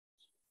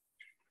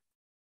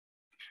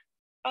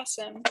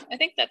Awesome. I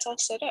think that's all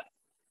set up.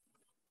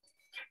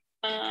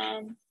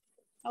 I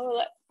will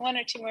let one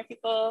or two more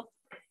people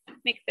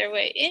make their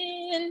way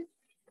in.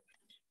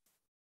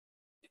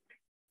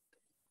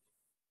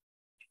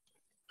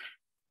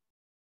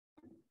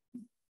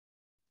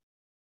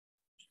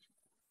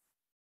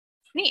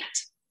 Neat.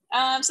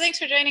 So thanks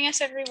for joining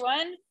us,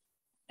 everyone.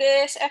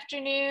 This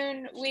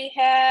afternoon we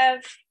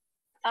have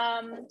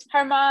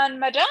Harman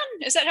Madan.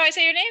 Is that how I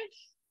say your name?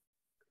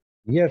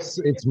 Yes,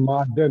 it's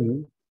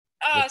Madan.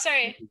 Oh,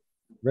 sorry.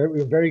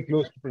 We're very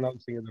close to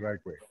pronouncing it the right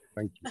way.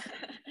 Thank you.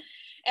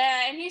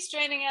 And he's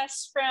joining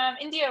us from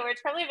India, where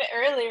it's probably a bit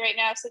early right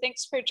now. So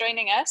thanks for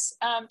joining us.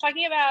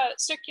 Talking about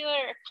circular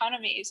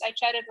economies. I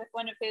chatted with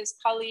one of his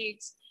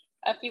colleagues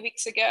a few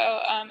weeks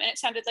ago, and it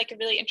sounded like a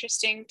really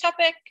interesting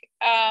topic,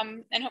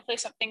 and hopefully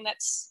something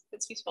that's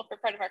useful for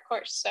part of our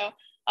course. So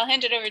I'll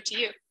hand it over to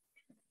you.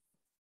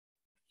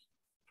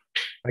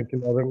 Thank you,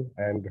 Lauren,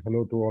 and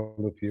hello to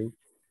all of you.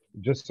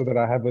 Just so that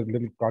I have a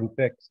little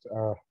context,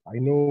 I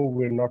know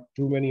we're not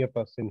too many of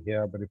us in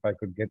here, but if I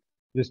could get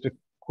just a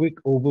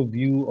quick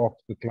overview of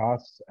the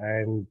class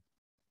and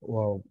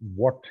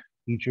what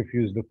each of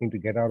you is looking to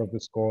get out of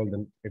this call,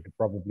 then it would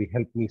probably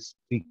help me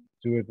speak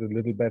to it a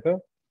little better.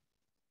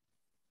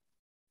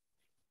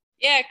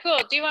 Yeah, cool.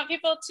 Do you want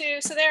people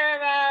to, so there are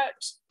about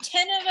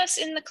 10 of us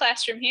in the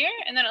classroom here,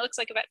 and then it looks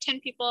like about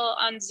 10 people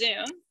on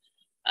Zoom.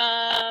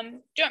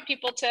 Do you want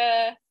people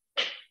to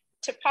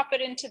pop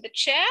it into the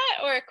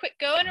chat or a quick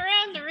going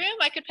around the room?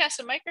 I could pass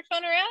a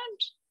microphone around.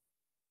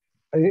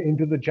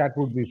 Into the chat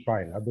would be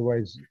fine.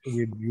 Otherwise,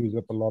 we'd use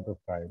up a lot of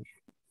time.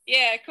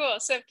 Yeah, cool.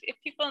 So if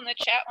people in the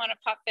chat want to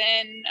pop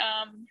in,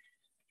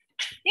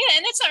 yeah,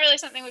 and that's not really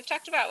something we've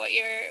talked about, what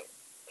you're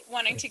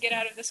wanting to get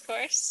out of this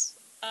course.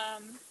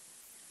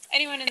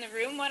 Anyone in the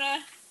room want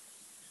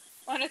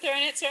to throw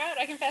an answer out?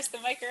 I can pass the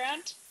mic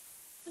around.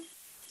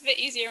 It's a bit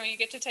easier when you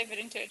get to type it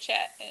into a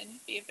chat and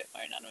be a bit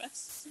more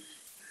anonymous.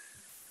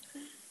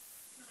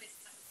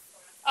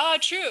 Oh,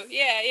 true.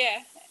 Yeah,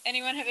 yeah.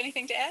 Anyone have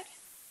anything to add?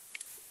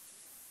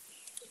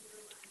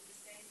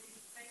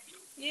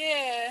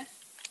 Yeah.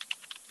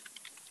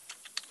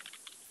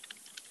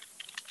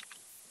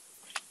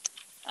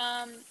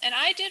 And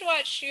I did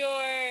watch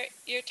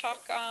your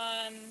talk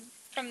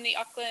from the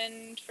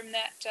Auckland, from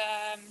that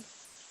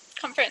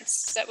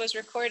conference that was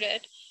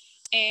recorded,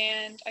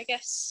 and I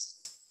guess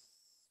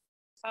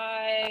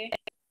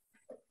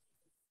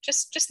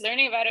just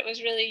learning about it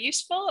was really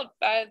useful.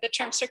 The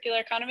term circular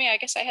economy, I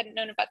guess I hadn't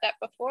known about that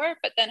before,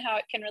 but then how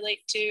it can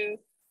relate to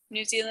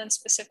New Zealand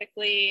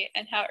specifically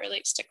and how it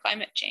relates to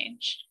climate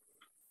change.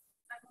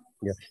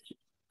 Yeah.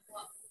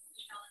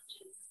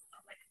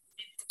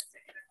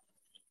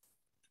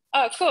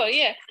 Oh, cool.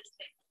 Yeah.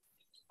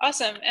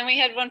 Awesome. And we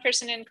had one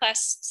person in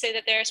class say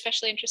that they're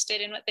especially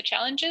interested in what the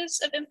challenges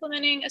of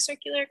implementing a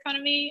circular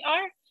economy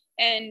are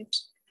and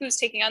who's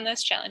taking on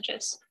those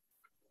challenges.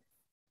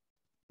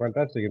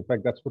 Fantastic. In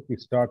fact, that's what we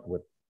start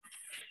with.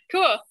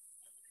 Cool.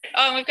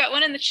 Oh, and we've got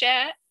one in the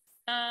chat.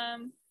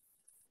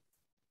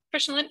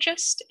 Personal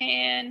interest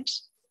and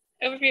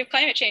overview of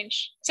climate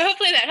change. So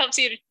hopefully that helps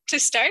you to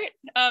start.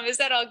 Is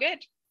that all good?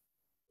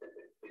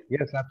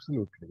 Yes,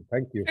 absolutely.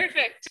 Thank you.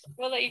 Perfect.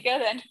 We'll let you go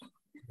then.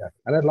 Yeah.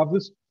 And I'd love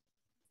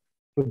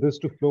for this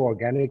to flow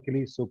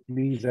organically. So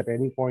please, at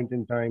any point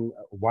in time,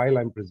 while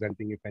I'm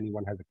presenting, if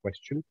anyone has a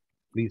question,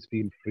 please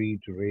feel free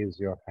to raise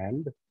your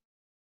hand.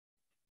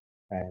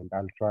 And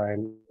I'll try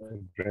and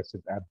address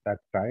it at that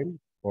time,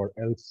 or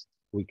else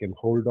we can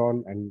hold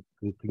on and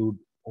conclude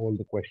all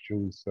the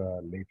questions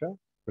later.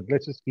 But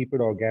let's just keep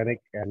it organic.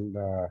 And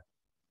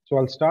so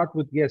I'll start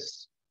with,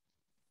 yes,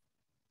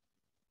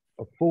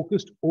 a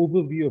focused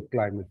overview of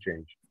climate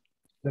change.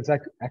 That's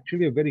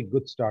actually a very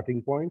good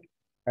starting point.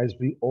 As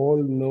we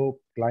all know,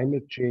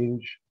 climate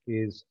change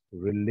is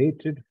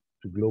related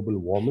to global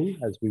warming,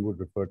 as we would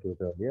refer to it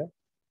earlier.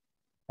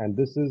 And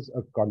this is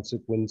a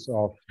consequence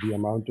of the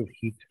amount of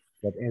heat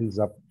that ends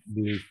up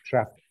being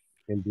trapped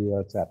in the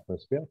Earth's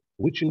atmosphere,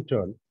 which in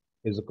turn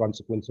is a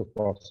consequence of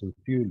fossil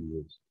fuel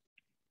use.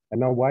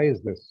 And now, why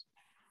is this?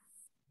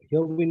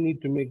 Here we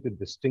need to make the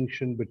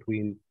distinction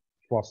between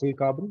fossil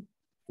carbon,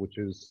 which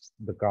is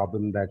the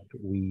carbon that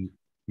we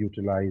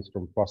utilize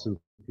from fossil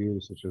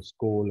fuels such as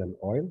coal and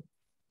oil,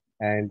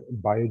 and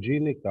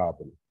biogenic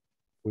carbon,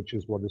 which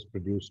is what is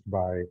produced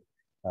by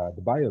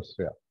the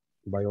biosphere,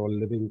 by all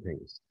living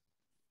things.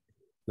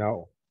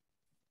 Now,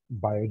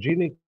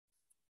 biogenic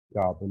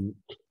carbon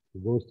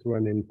goes through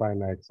an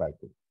infinite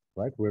cycle,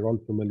 right? We're all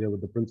familiar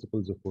with the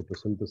principles of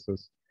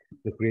photosynthesis,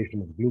 the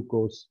creation of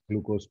glucose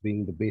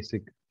being the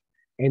basic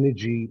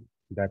energy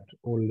that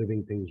all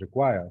living things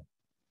require,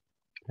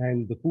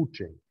 and the food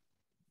chain.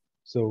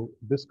 So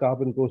this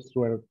carbon goes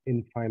through an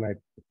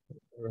infinite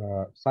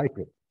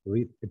cycle.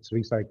 It's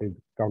recycled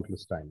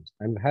countless times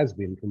and has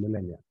been for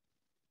millennia.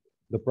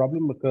 The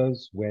problem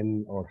occurs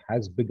when, or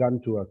has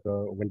begun to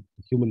occur, when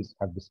humans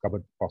have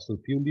discovered fossil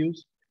fuel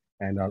use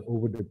and our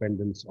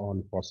overdependence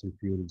on fossil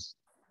fuels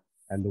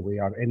and the way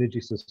our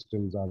energy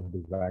systems are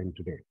designed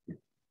today.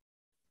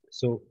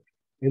 So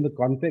in the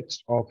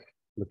context of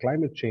the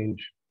climate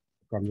change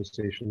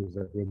conversations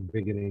that we're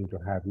beginning to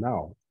have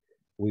now,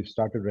 we've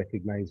started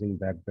recognizing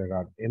that there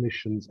are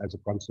emissions as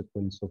a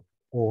consequence of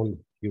all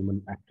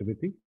human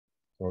activity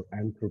or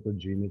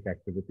anthropogenic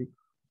activity,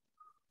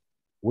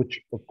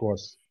 which of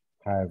course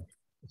have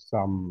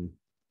some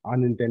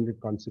unintended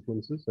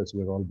consequences as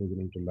we're all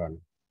beginning to learn.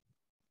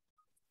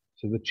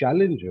 So the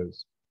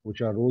challenges,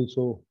 which are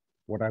also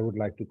what I would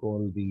like to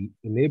call the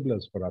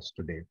enablers for us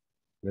today,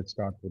 let's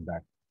start with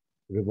that,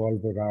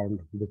 revolve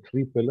around the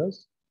three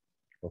pillars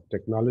of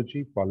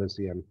technology,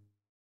 policy, and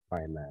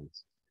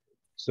finance.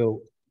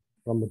 So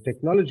from the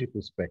technology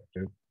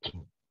perspective,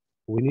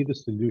 we need a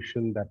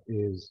solution that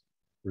is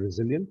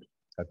resilient,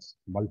 that's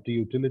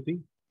multi-utility,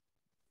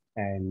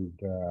 and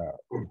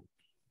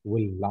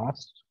will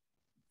last.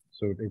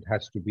 So it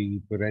has to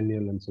be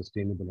perennial and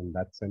sustainable in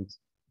that sense.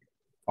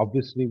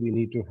 Obviously, we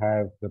need to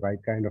have the right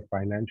kind of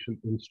financial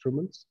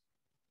instruments,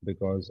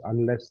 because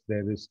unless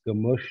there is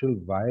commercial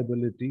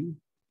viability,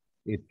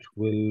 it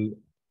will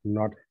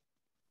not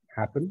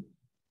happen.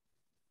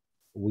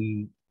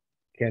 We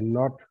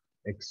cannot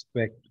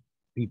expect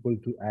people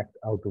to act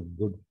out of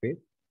good faith.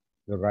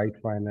 The right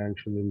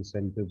financial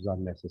incentives are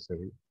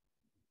necessary.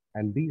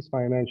 And these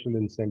financial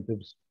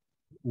incentives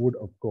would,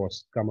 of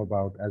course, come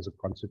about as a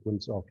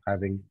consequence of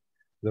having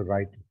the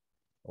right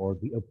or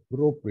the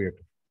appropriate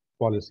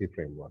policy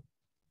framework.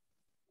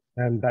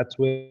 And that's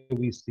where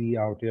we see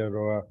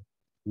Aotearoa,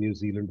 New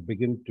Zealand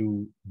begin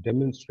to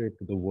demonstrate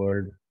to the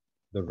world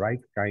the right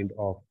kind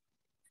of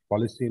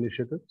policy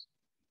initiatives.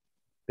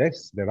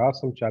 Yes, there are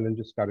some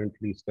challenges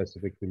currently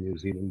specific to New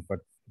Zealand, but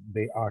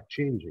they are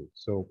changing.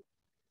 So,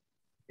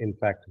 in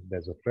fact,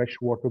 there's a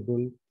freshwater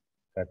bill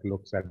that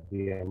looks at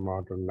the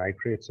amount of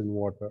nitrates in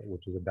water,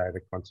 which is a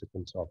direct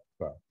consequence of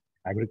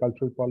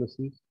agricultural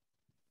policies.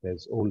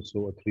 There's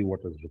also a Three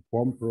Waters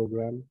reform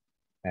program,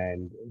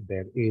 and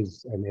there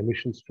is an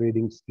emissions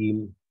trading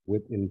scheme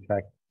with, in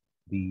fact,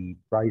 the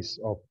price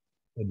of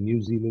a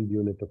New Zealand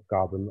unit of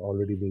carbon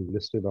already being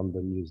listed on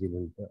the New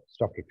Zealand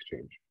Stock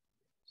Exchange.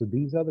 So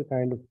these are the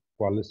kind of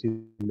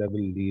policy level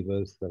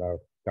levers that are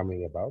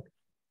coming about.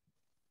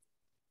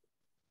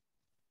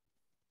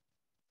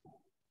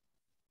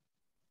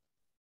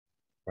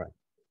 Right.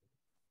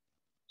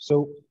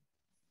 So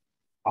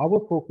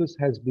our focus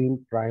has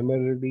been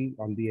primarily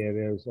on the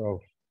areas of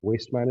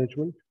waste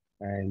management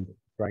and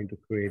trying to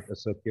create a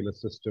circular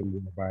system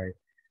whereby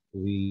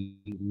we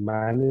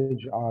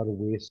manage our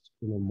waste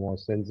in a more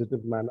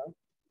sensitive manner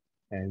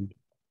and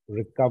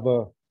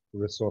recover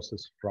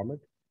resources from it.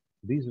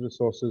 These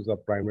resources are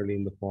primarily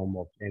in the form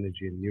of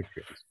energy and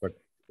nutrients. But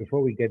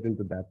before we get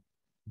into that,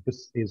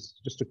 this is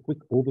just a quick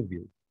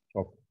overview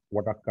of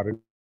what our current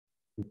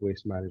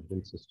waste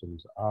management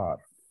systems are.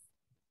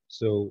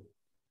 So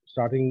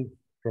starting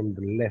from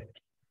the left,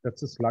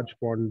 that's a sludge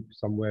pond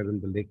somewhere in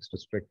the Lakes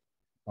District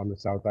on the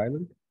South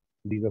Island.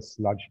 These are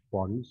sludge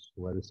ponds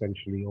where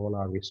essentially all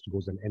our waste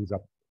goes and ends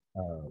up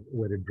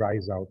where it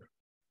dries out.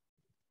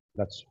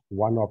 That's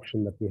one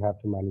option that we have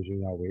for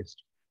managing our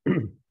waste.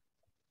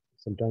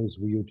 Sometimes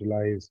we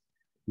utilize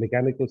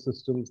mechanical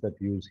systems that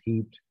use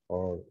heat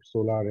or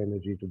solar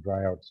energy to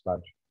dry out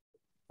sludge.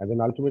 And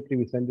then ultimately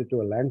we send it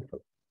to a landfill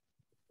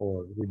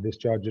or we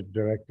discharge it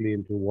directly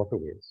into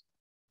waterways.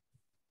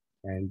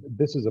 And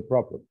this is a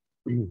problem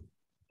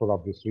for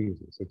obvious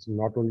reasons. It's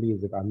not only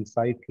is it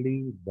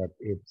unsightly, but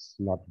it's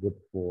not good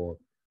for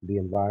the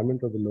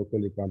environment or the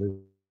local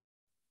ecology,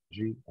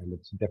 and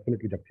it's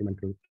definitely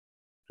detrimental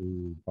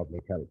to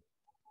public health.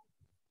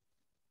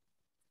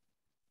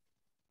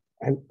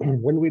 And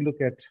when we look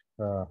at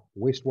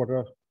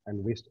wastewater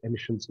and waste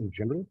emissions in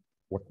general,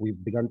 what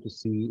we've begun to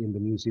see in the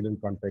New Zealand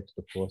context,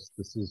 of course,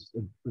 this is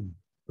a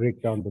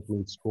breakdown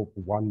between scope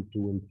 1,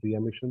 2, and 3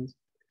 emissions.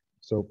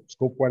 So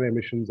scope 1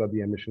 emissions are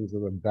the emissions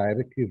that are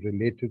directly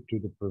related to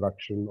the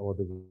production or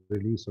the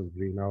release of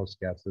greenhouse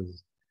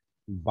gases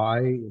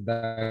by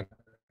that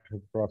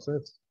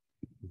process.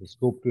 The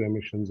scope 2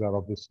 emissions are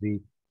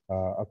obviously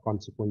a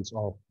consequence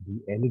of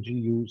the energy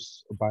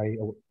use by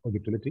a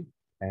utility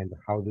and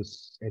how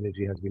this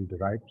energy has been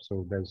derived.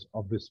 So there's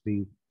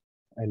obviously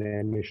an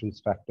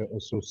emissions factor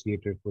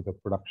associated with the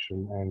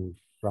production and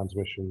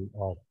transmission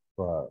of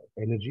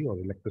energy or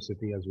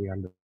electricity as we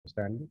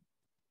understand it.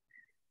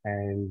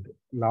 And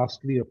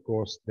lastly, of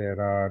course, there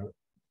are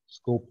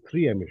scope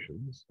 3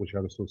 emissions, which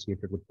are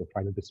associated with the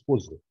final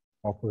disposal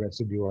of a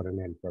residue or an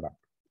end product.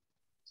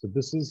 So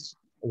this is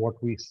what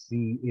we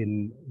see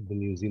in the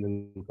New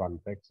Zealand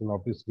context. And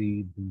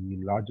obviously, the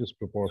largest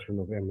proportion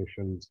of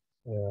emissions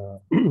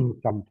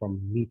come from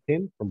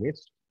methane, from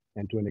waste,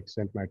 and to an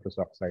extent, nitrous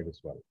oxide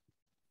as well.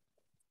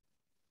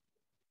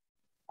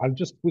 I'll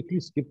just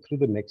quickly skip through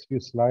the next few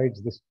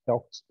slides. This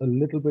talks a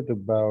little bit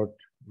about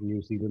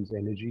New Zealand's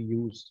energy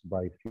use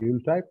by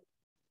fuel type.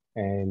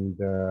 And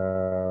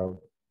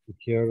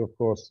here, of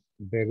course,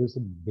 there is a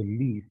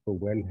belief, a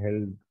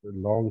well-held,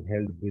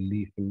 long-held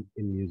belief in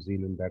New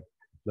Zealand that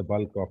the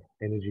bulk of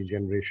energy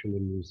generation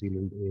in New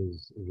Zealand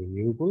is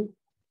renewable.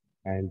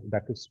 And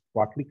that is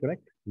partly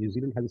correct. New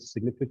Zealand has a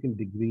significant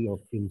degree of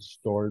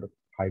installed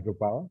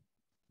hydropower.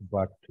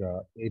 but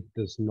it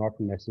does not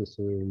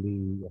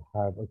necessarily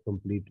have a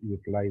complete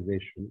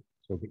utilization.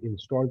 So the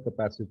installed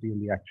capacity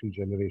and the actual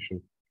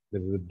generation,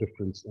 there is a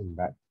difference in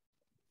that.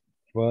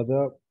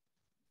 Further,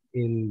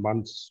 in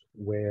months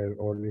where,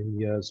 or in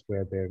years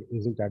where there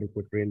isn't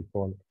adequate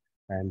rainfall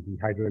and the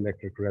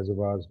hydroelectric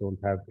reservoirs don't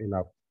have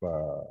enough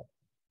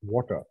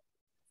water,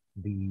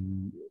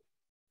 the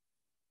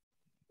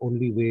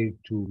only way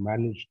to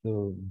manage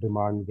the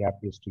demand gap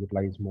is to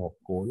utilize more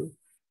coal.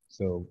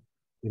 So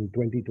in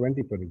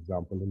 2020, for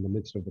example, in the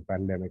midst of the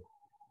pandemic,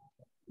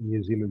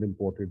 New Zealand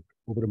imported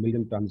over 1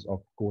 million tons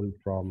of coal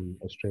from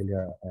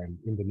Australia and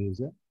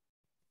Indonesia.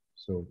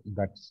 So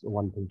that's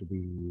one thing to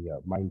be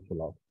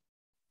mindful of.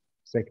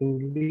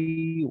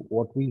 Secondly,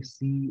 what we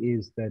see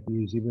is that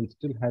New Zealand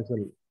still has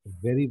a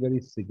very, very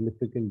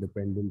significant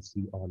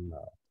dependency on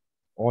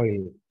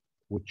oil,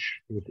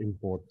 which it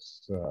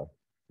imports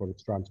for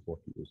its transport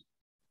use.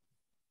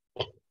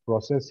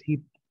 Process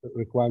heat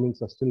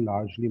requirements are still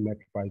largely met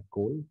by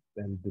coal,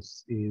 and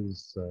this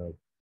is,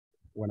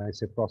 when I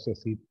say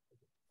process heat,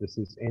 this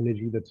is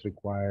energy that's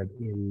required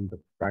in the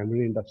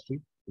primary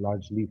industry,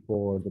 largely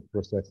for the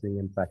processing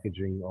and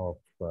packaging of,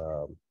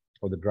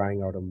 or the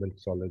drying out of milk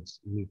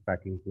solids, meat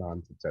packing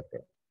plants, etc.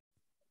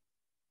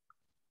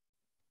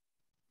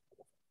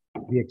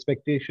 The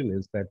expectation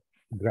is that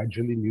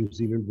gradually New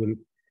Zealand will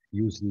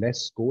use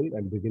less coal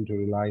and begin to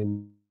rely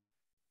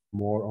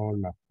more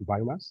on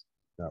biomass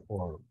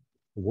or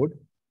wood.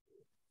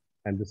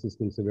 And this is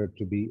considered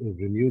to be a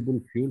renewable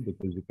fuel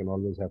because you can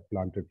always have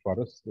planted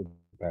forests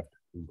that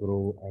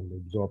grow and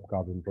absorb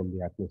carbon from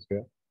the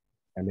atmosphere.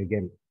 And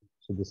again,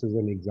 so this is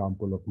an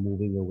example of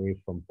moving away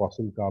from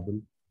fossil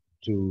carbon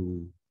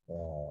to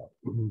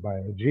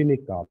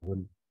biogenic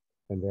carbon,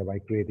 and thereby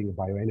creating a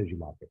bioenergy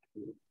market.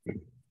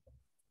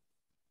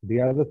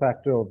 The other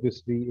factor,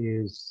 obviously,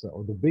 is,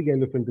 or the big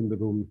elephant in the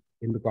room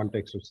in the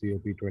context of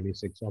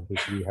COP26,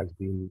 obviously, has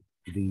been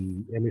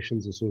the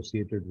emissions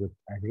associated with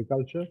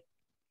agriculture.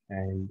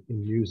 And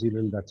in New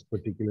Zealand, that's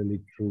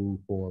particularly true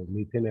for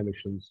methane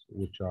emissions,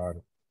 which are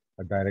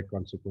a direct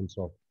consequence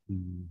of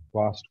the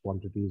vast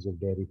quantities of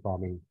dairy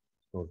farming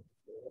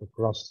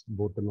across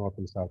both the North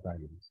and South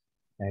Islands.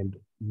 And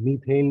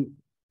methane,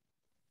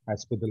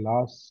 as per the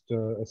last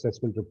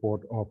assessment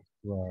report of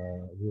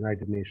the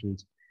United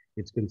Nations,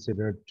 it's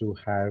considered to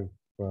have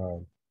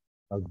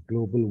a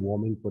global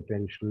warming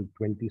potential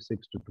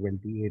 26 to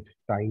 28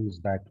 times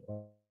that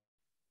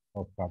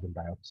of carbon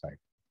dioxide.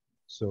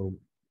 So,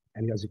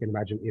 and as you can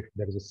imagine, if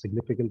there is a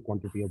significant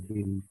quantity of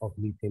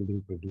methane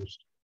being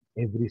produced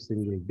every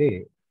single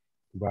day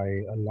by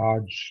a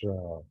large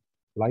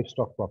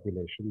livestock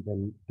population,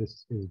 then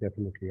this is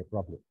definitely a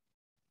problem.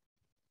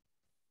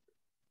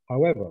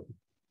 However,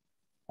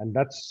 and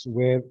that's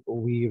where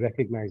we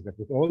recognize that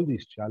with all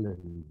these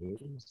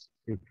challenges,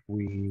 if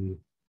we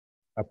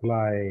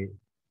apply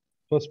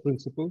first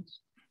principles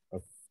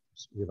of,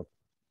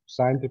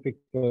 scientific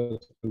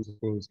first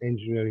principles,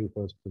 engineering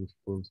first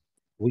principles,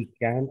 we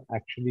can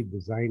actually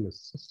design a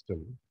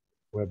system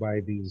whereby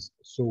these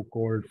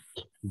so-called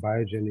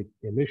biogenic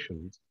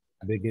emissions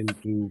begin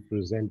to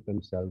present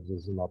themselves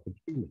as an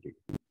opportunity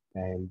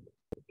and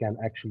can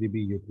actually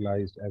be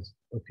utilized as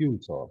a fuel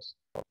source.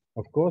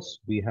 Of course,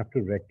 we have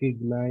to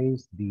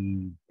recognize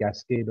the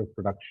cascade of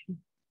production.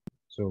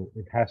 So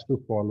it has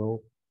to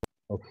follow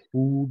a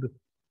food,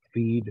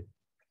 feed,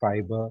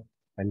 fiber,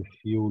 and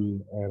fuel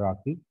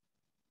hierarchy,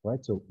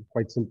 right? So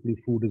quite simply,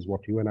 food is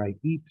what you and I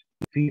eat,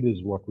 feed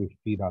is what we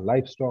feed our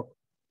livestock,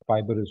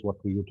 fiber is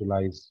what we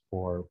utilize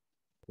for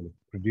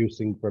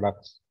producing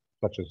products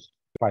such as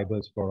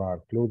fibers for our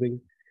clothing,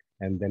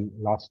 and then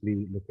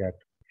lastly, look at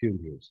fuel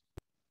use.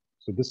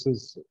 So this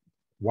is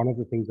one of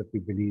the things that we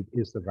believe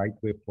is the right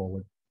way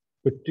forward,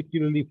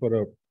 particularly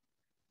for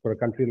a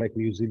country like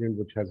New Zealand,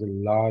 which has a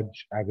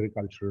large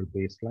agricultural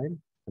baseline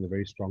and a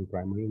very strong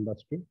primary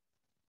industry.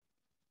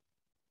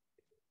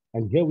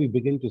 And here we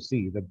begin to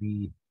see that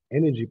the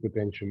energy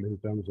potential in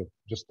terms of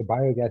just the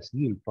biogas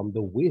yield from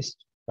the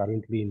waste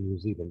currently in New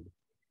Zealand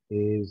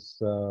is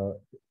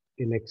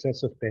in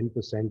excess of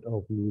 10%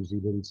 of New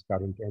Zealand's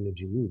current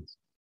energy needs.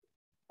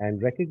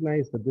 And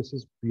recognize that this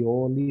is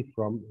purely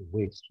from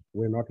waste.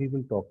 We're not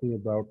even talking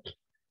about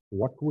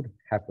what would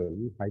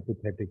happen,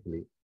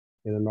 hypothetically,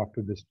 in a not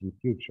too distant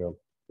future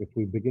if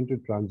we begin to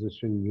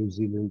transition New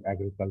Zealand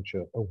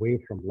agriculture away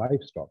from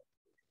livestock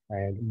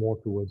and more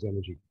towards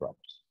energy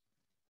crops.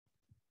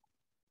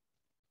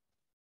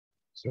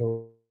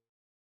 So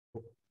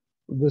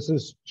this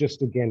is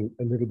just, again,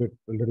 a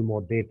little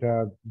more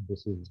data.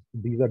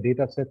 These are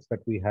data sets that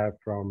we have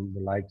from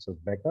the likes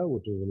of Becca,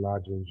 which is a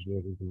large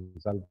engineering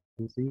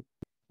consultancy,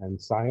 and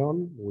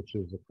Scion, which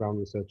is a Crown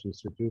Research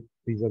Institute.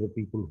 These are the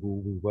people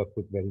who we work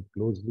with very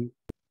closely.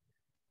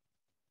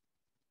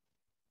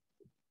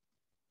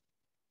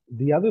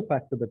 The other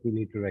factor that we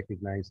need to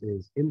recognize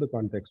is, in the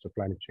context of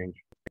climate change,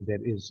 there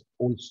is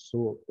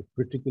also a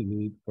critical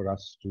need for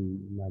us to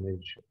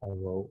manage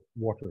our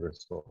water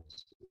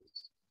resources,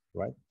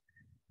 right?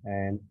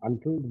 And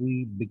until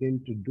we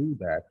begin to do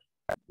that,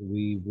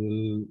 we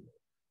will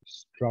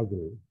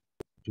struggle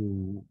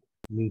to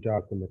meet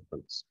our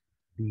commitments.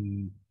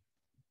 The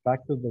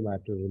fact of the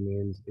matter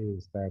remains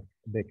is that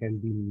there can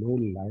be no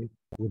life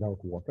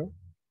without water,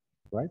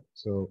 right?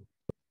 So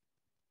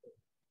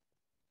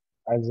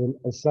as an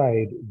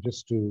aside,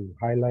 just to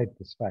highlight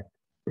this fact,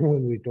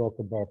 when we talk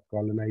about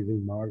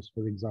colonizing Mars,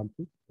 for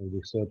example, and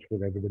we search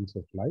for evidence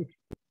of life,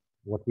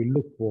 what we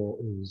look for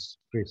is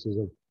traces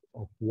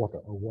of water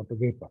or water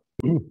vapor.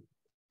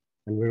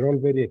 And we're all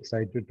very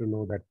excited to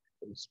know that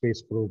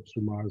space probes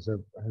to Mars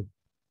have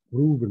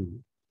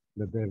proven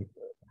that there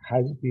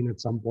has been at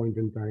some point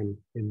in time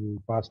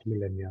in past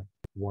millennia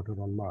water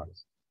on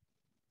Mars.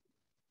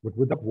 But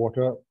without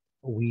water,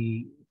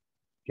 we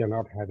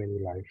cannot have any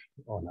life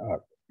on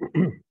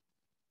Earth.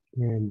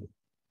 And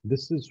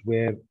this is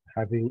where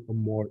having a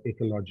more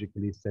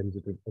ecologically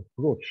sensitive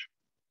approach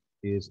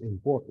is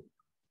important.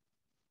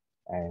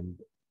 And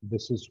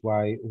this is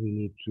why we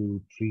need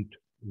to treat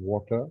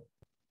water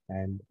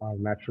and our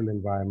natural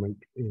environment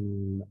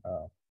in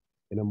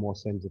a more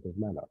sensitive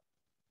manner.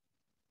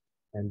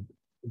 And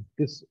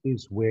this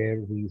is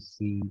where we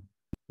see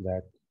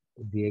that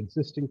the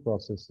existing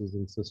processes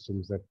and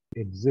systems that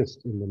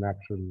exist in the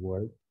natural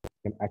world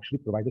can actually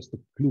provide us the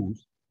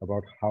clues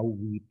about how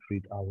we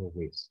treat our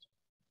waste,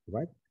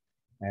 right?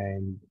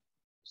 And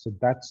so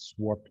that's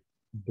what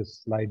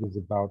this slide is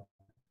about.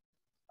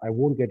 I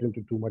won't get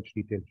into too much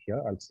detail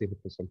here. I'll save it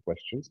for some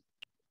questions.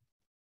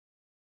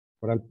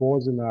 But I'll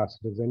pause and ask,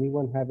 does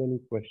anyone have any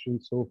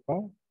questions so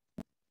far?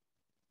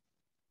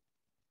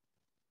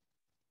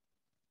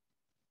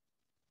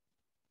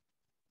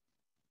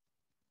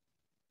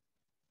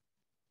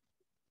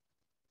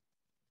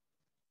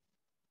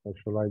 Or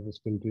shall I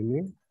just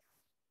continue?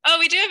 Oh,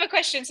 we do have a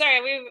question.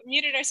 Sorry, we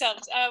muted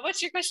ourselves.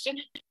 What's your question? I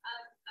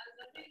was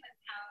wondering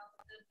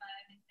how the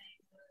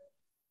biomethane or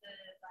the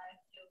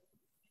biofuel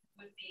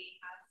would be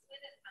harvested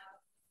and how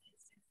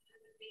expensive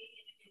it would be.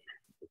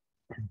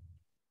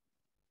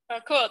 Oh,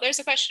 cool. There's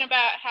a question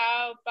about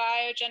how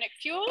biogenic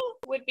fuel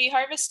would be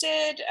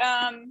harvested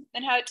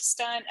and how it's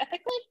done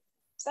ethically.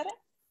 Is that it?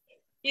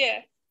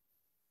 Yeah.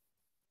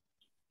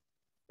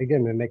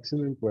 Again, an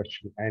excellent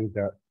question. And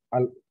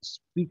I'll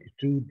speak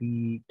to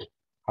the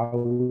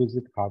how is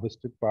it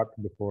harvested part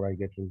before I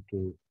get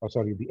into,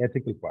 the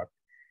ethical part.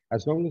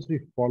 As long as we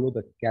follow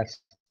the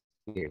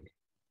cascade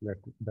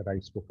that I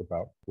spoke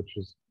about, which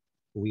is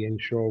we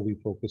ensure we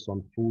focus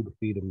on food,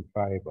 feed, and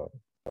fiber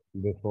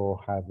before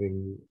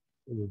having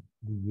the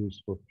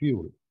use for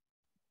fuel,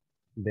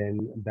 then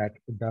that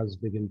does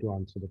begin to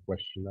answer the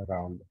question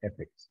around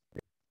ethics.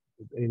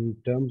 In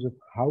terms of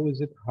how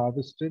is it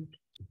harvested,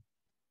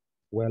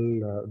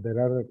 well, there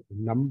are a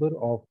number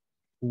of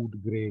food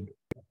grade,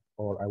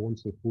 or I won't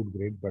say food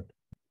grade, but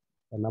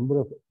a number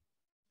of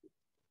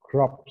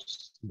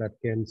crops that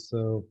can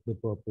serve the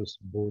purpose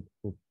both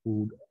for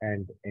food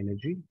and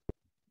energy.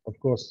 Of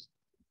course,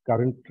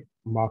 current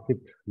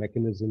market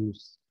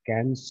mechanisms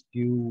can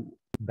skew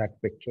that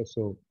picture.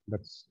 So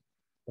that's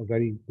a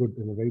very good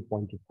and a very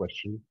pointed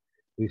question.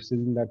 We've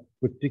seen that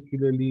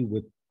particularly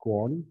with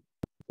corn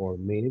or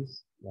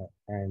maize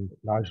and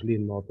largely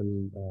in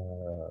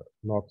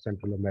North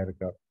Central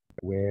America,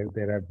 where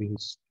there have been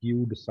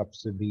skewed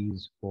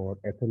subsidies for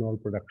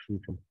ethanol production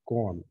from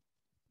corn.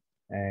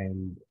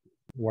 And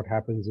what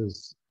happens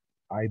is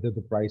either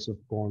the price of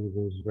corn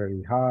goes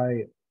very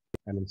high,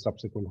 and in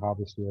subsequent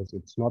harvest years,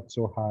 it's not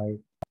so high.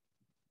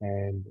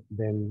 And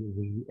then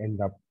we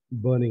end up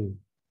burning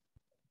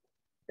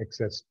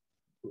excess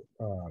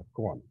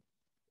corn.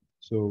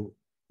 So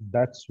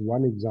that's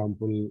one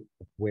example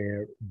of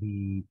where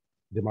the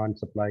demand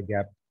supply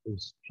gap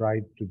is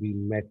tried to be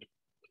met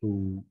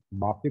through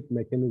market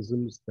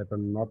mechanisms that are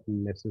not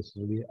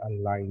necessarily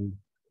aligned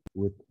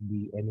with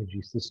the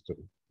energy system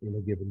in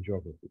a given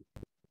geography.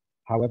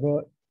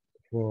 However,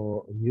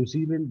 for New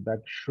Zealand,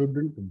 that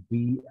shouldn't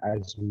be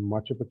as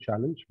much of a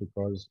challenge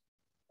because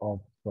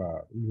of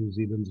New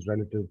Zealand's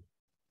relative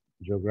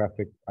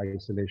geographic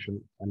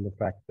isolation and the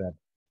fact that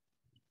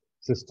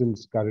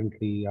systems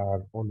currently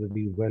are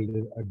already well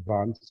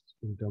advanced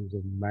in terms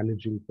of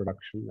managing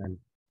production and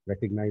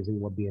recognizing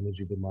what the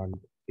energy demand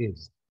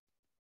is.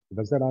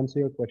 Does that answer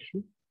your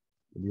question?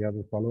 Do you have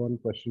a follow-on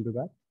question to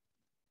that?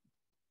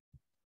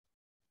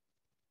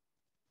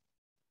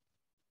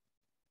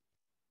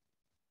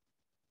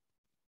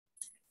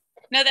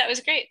 No, that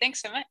was great.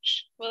 Thanks so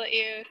much. We'll let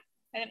you,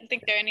 I didn't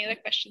think there are any other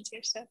questions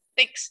here, so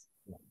thanks.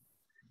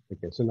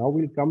 Okay, so now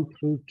we'll come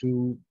through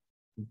to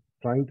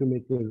trying to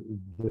make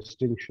a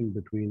distinction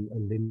between a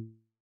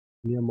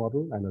linear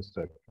model and a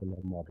circular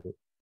model.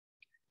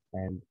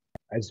 And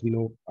as we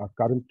know, our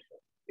current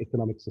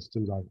economic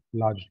systems are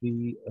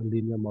largely a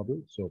linear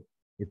model. So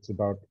it's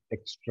about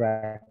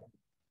extract,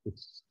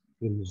 it's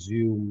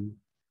consume,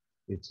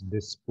 it's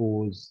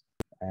dispose,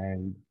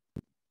 and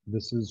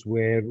this is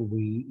where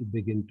we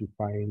begin to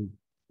find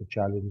the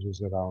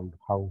challenges around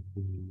how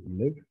we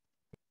live.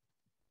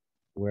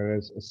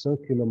 Whereas a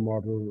circular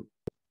model,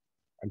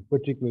 and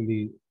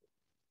particularly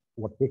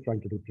what we're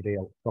trying to do today,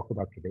 I'll talk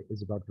about today,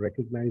 is about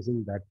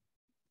recognizing that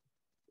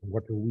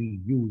what we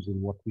use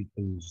and what we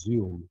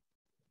consume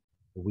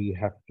We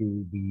have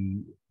to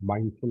be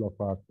mindful of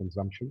our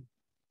consumption,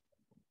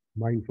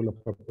 mindful of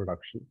our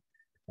production,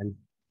 and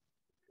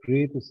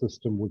create a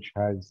system which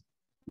has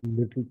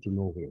little to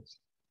no waste.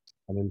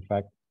 And in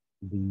fact,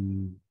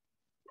 the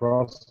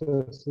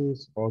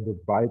processes or the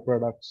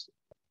byproducts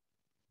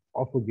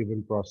of a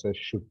given process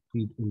should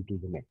feed into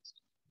the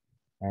next.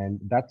 And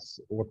that's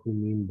what we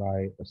mean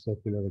by a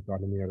circular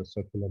economy or a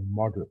circular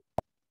model.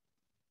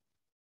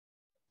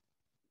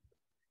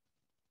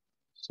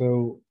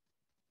 So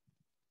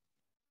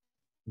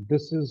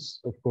this is,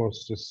 of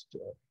course, just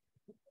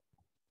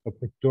a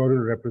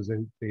pictorial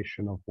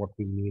representation of what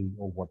we mean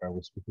or what I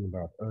was speaking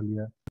about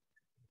earlier.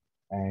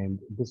 And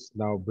this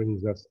now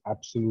brings us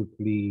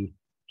absolutely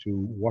to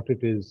what it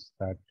is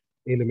that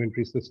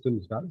Elementary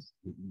Systems does.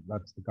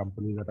 That's the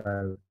company that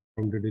I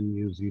founded in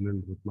New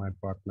Zealand with my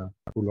partner,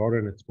 who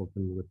Lauren had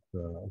spoken with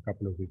a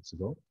couple of weeks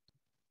ago.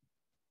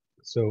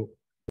 So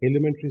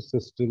Elementary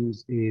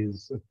Systems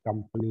is a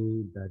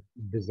company that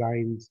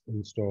designs,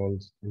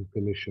 installs, and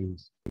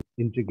commissions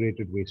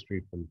integrated waste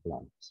treatment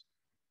plants.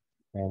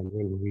 And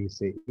when we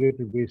say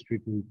integrated waste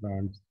treatment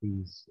plants,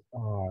 these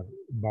are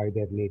by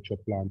their nature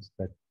plants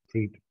that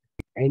treat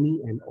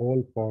any and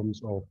all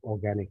forms of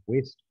organic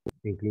waste,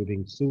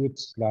 including sewage,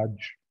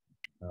 sludge,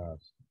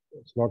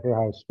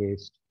 slaughterhouse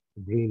waste,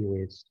 green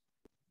waste,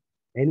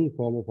 any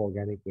form of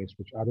organic waste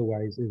which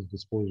otherwise is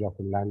disposed of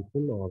in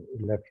landfill or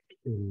left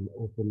in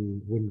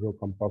open windrow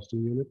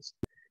composting units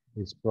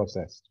is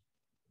processed.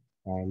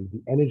 And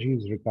the energy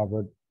is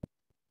recovered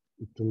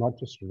to not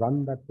just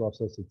run that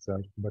process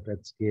itself, but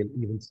at scale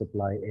even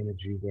supply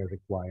energy where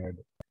required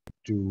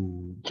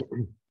to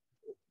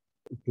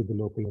the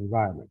local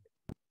environment.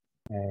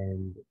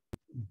 And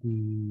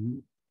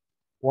the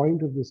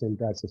point of this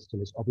entire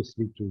system is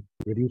obviously to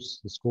reduce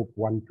the scope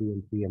 1, 2,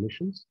 and 3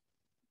 emissions,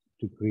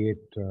 to create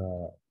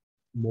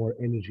more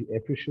energy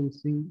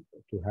efficiency,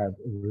 to have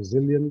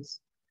resilience,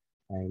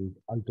 and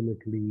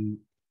ultimately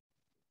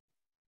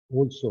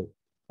also,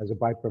 as a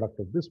byproduct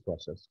of this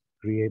process,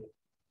 create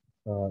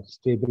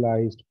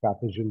stabilized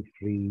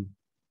pathogen-free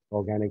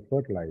organic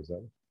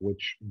fertilizer,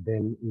 which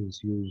then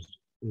is used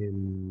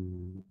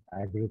in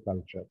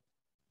agriculture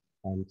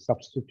and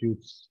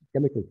substitutes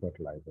chemical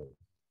fertilizer.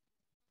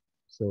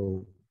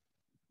 So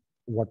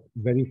what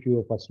very few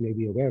of us may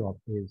be aware of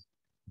is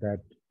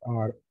that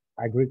our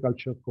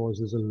agriculture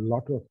causes a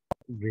lot of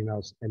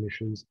greenhouse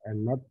emissions,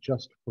 and not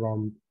just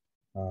from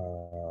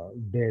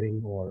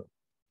dairying or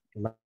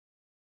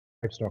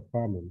livestock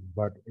farming,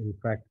 but in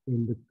fact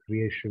in the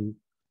creation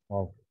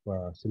of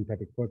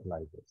synthetic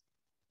fertilizers.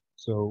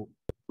 So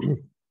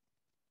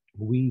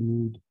we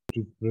need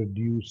to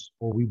produce,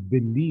 or we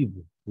believe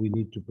we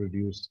need to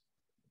produce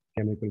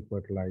chemical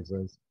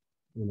fertilizers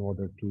in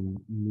order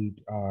to meet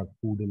our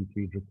food and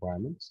feed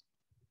requirements.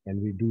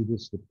 And we do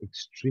this with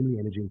extremely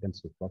energy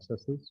intensive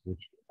processes,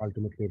 which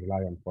ultimately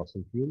rely on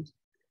fossil fuels.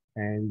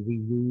 And we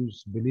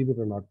use, believe it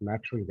or not,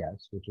 natural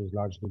gas, which is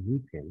largely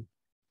methane,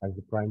 as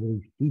the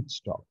primary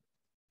feedstock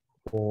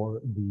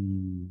for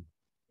the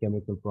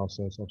chemical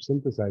process of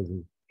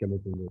synthesizing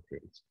chemical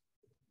nutrients.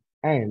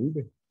 And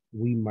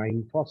we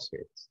mine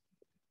phosphates.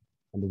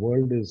 And the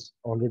world is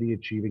already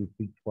achieving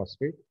peak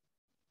phosphate.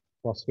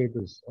 Phosphate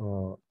is,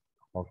 or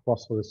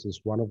phosphorus is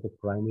one of the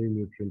primary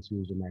nutrients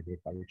used in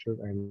agriculture,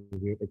 and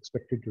we're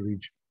expected to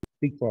reach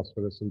peak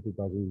phosphorus in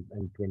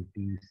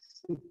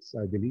 2026,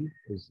 I believe,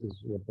 is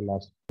what the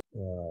last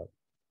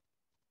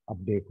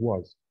update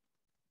was.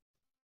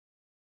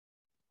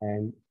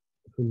 And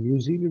for New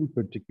Zealand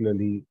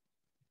particularly,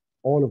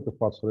 all of the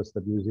phosphorus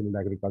that New Zealand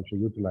agriculture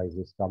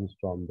utilizes comes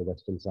from the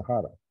Western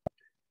Sahara.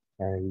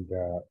 And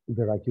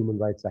there are human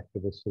rights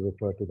activists who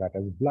refer to that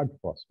as blood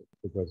phosphate,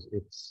 because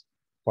it's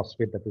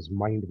phosphate that is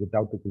mined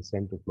without the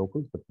consent of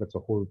locals, but that's a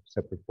whole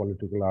separate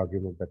political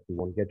argument that we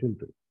won't get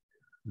into.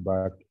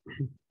 But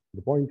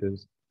the point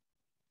is,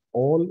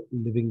 all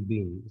living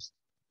beings,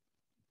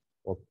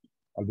 or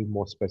I'll be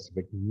more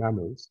specific,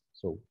 mammals,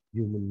 so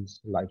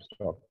humans,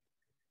 livestock,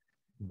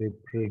 they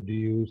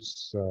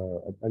produce,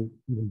 and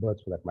even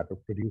birds for that matter,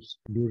 produce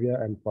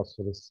urea and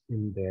phosphorus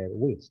in their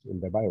waste, in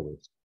their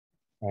bio-waste.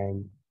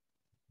 And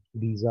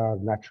these are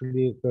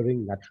naturally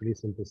occurring, naturally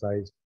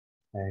synthesized,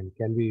 and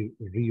can be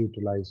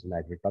reutilized in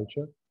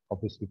agriculture,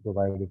 obviously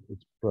provided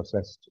it's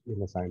processed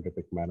in a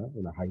scientific manner,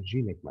 in a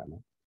hygienic manner.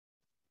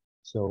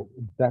 So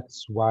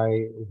that's why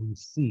we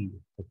see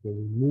that when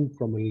we move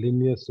from a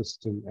linear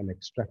system and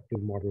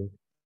extractive model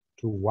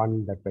to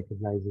one that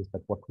recognizes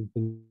that what we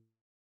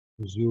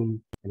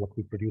consume and what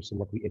we produce and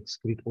what we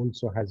excrete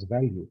also has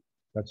value,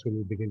 that's when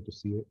we begin to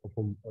see a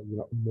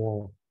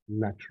more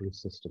natural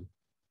system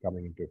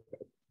coming into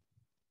effect.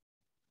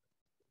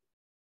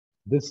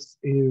 This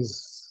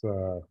is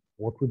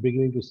what we're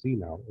beginning to see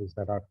now, is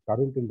that our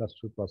current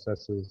industrial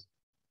processes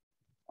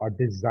are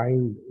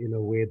designed in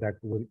a way that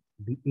will,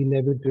 the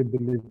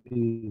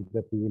inevitability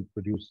that we will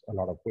produce a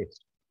lot of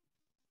waste.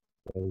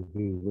 There will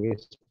be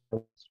waste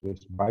products,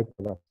 waste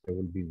byproducts, there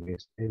will be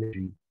waste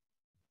energy.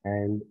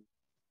 And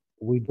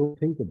we don't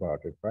think about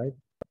it, right?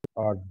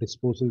 Our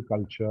disposal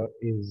culture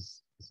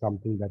is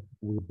something that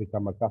we've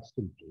become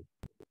accustomed to.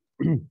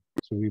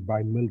 So we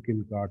buy milk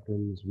in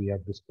cartons, we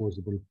have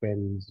disposable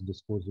pens,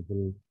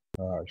 disposable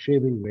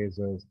shaving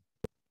razors,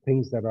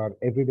 things that are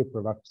everyday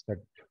products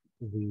that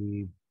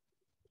we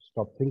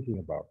stop thinking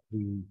about.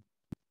 We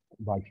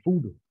buy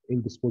food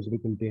in disposable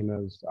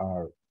containers.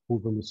 Our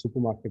food from the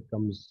supermarket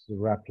comes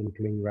wrapped in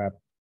cling wrap.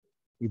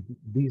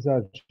 These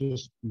are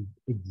just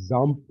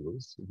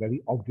examples,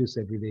 very obvious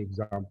everyday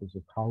examples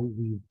of how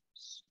we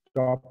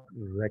stop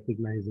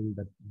recognizing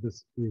that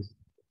this is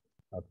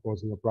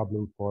causing a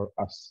problem for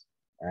us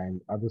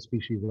and other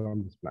species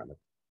on this planet.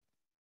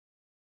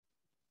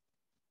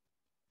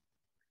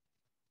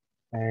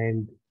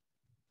 And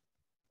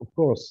of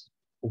course,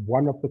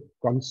 one of the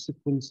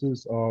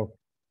consequences of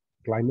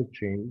climate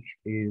change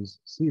is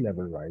sea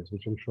level rise,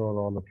 which I'm sure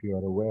all of you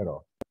are aware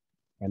of.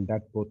 And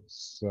that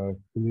puts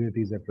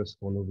communities at risk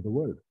all over the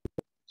world.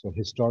 So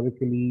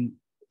historically,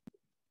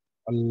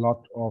 a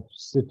lot of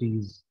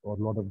cities or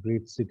a lot of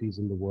great cities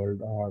in the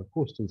world are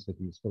coastal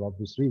cities for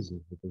obvious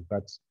reasons, because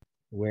that's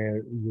where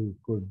you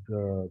could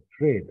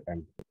trade.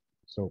 And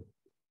so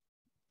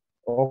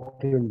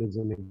Auckland is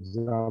an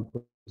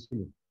example,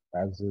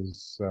 as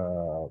is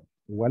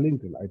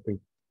Wellington. I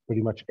think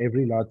pretty much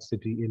every large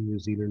city in New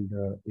Zealand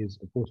is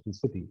a coastal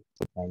city,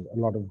 and a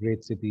lot of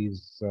great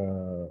cities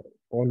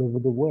all over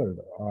the world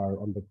are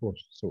on the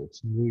coast. So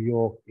it's New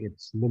York,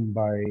 it's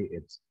Mumbai,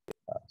 it's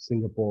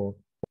Singapore,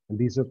 and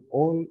these are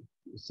all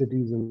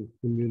cities and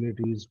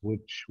communities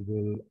which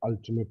will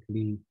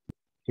ultimately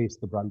face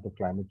the brunt of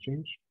climate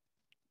change.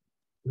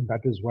 And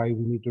that is why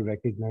we need to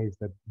recognize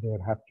that there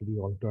have to be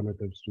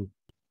alternatives to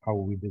how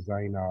we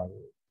design our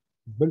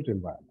built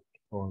environment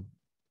or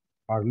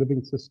our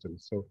living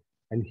systems. So,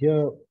 and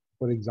here,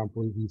 for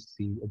example, we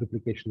see a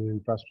duplication in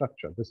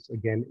infrastructure. This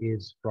again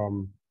is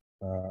from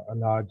a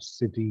large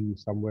city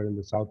somewhere in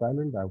the South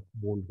Island. I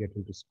won't get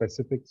into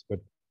specifics, but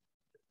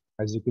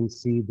as you can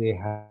see, they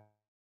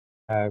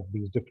have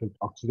these different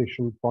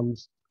oxidation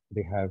ponds.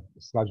 They have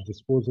sludge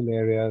disposal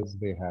areas.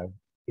 They have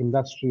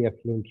industry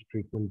effluent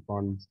treatment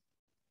ponds.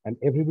 And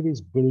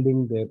everybody's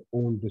building their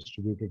own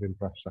distributed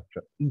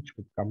infrastructure, each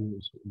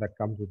that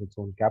comes with its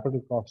own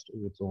capital cost,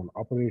 its own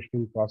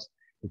operational cost,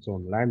 its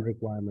own land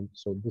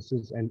requirements. So this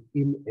is an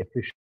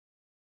inefficient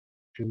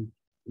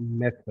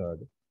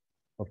method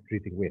of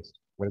treating waste.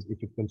 Whereas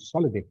if you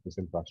consolidate this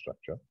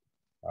infrastructure,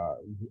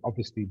 you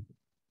obviously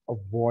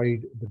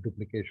avoid the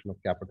duplication of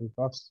capital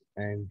costs,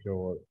 and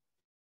your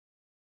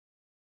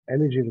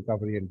energy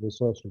recovery and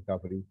resource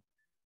recovery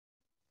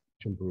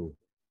improve.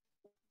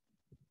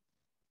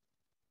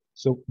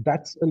 So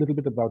that's a little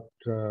bit about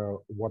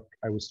what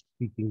I was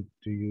speaking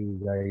to you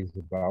guys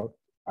about.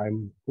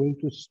 I'm going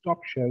to stop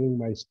sharing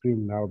my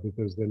screen now,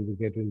 because then we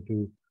get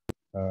into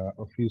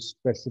a few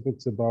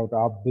specifics about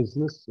our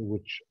business,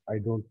 which I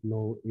don't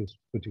know is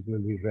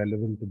particularly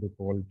relevant to the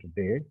call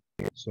today.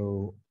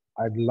 So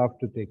I'd love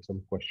to take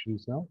some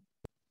questions now.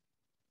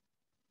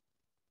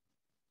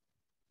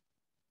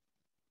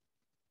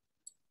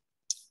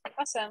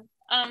 Awesome.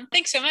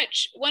 Thanks so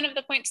much. One of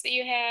the points that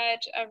you had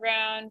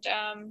around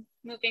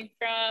moving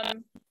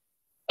from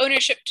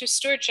ownership to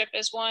stewardship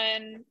is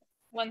one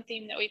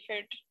theme that we've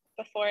heard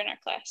before in our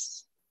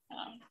class.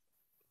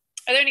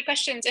 Are there any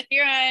questions? If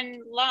you're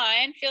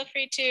online, feel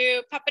free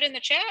to pop it in the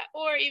chat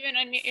or even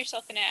unmute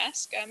yourself and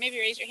ask. Maybe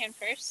raise your hand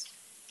first.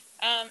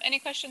 Any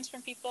questions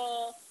from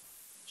people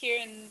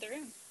here in the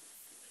room?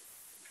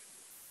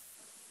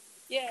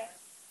 Yeah.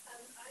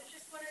 I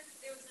just wanted,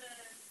 there was a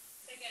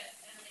figure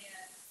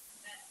earlier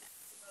that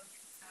spoke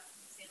about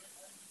New Zealand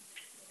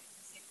only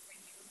 40%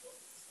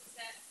 renewables. Was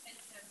that in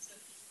terms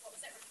of, what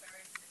was that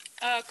referring to?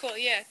 Oh, cool.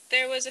 Yeah.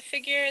 There was a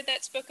figure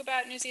that spoke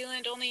about New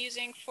Zealand only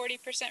using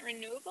 40%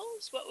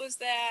 renewables. What was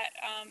that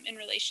in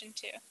relation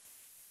to?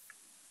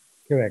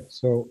 Correct.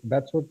 So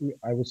that's what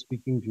I was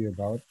speaking to you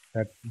about,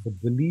 that the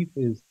belief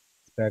is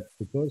that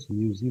because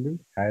New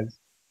Zealand has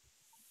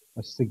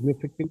a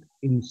significant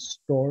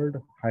installed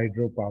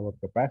hydropower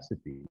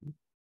capacity,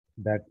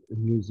 that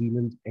New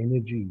Zealand's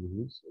energy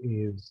use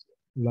is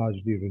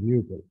largely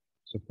renewable.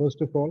 So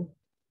first of all,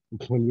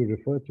 when we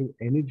refer to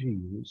energy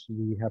use,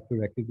 we have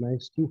to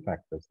recognize two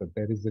factors, that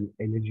there is an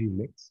energy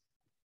mix,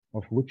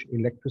 of which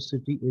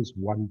electricity is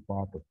one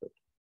part of it.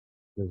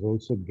 There's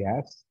also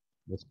gas,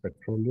 there's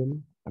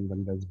petroleum, and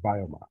then there's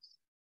biomass,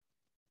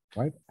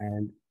 right?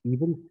 And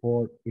even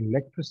for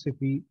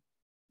electricity,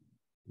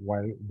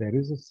 while there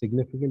is a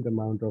significant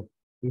amount of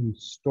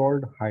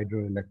installed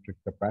hydroelectric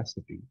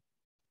capacity,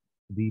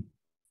 the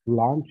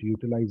plant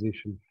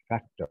utilization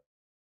factor,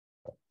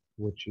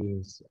 which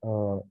is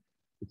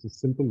it's a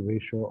simple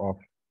ratio of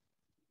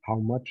how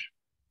much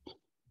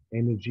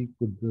energy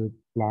could the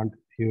plant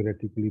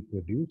theoretically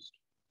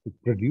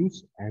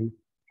produce and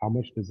how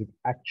much does it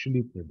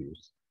actually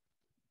produce.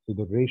 So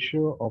the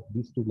ratio of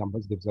these two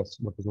numbers gives us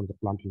what is known as the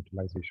plant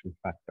utilization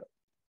factor.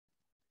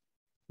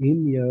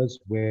 In years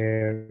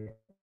where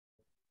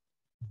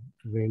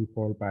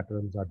rainfall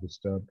patterns are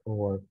disturbed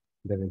or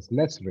there is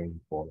less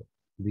rainfall,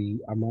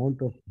 the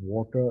amount of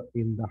water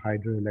in the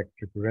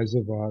hydroelectric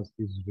reservoirs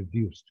is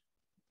reduced.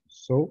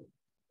 So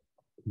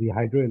the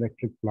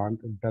hydroelectric plant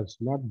does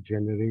not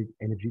generate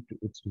energy to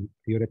its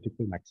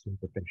theoretical maximum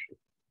potential,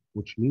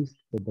 which means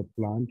that the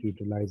plant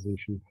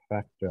utilization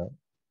factor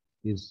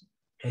is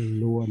a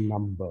lower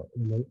number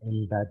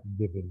in that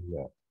given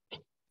year.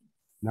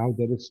 Now,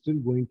 there is still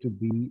going to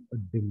be a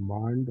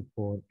demand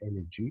for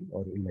energy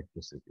or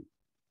electricity.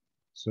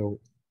 So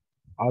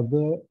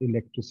other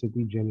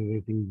electricity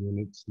generating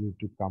units need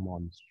to come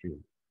on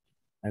stream.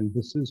 And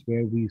this is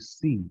where we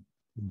see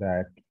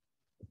that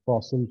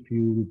fossil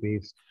fuel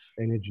based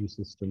energy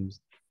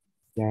systems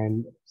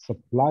can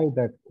supply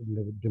that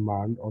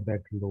demand or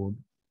that load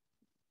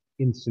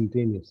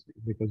instantaneously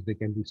because they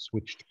can be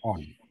switched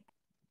on.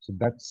 So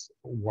that's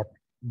what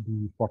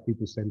the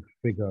 40%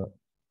 figure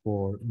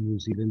for New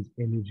Zealand's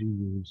energy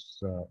use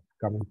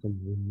coming from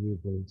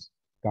renewables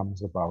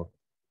comes about.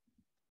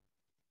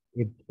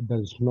 It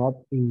does not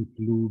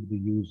include the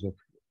use of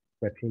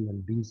petrol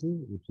and diesel,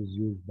 which is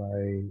used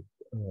by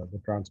the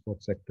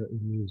transport sector in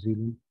New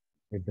Zealand.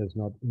 It does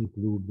not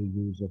include the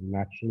use of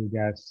natural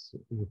gas,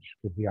 which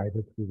could be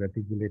either through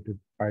reticulated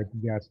pipe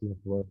gas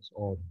networks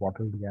or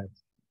bottled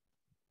gas.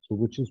 So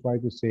which is why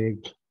to say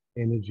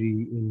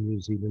energy in New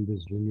Zealand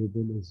is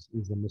renewable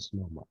is a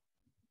misnomer.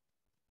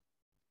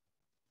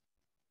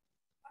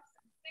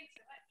 Awesome. Thanks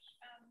so much.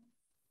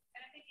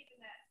 And I think even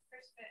that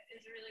first bit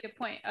is a really good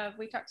point of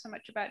we talk so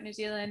much about New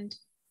Zealand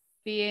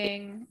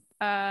being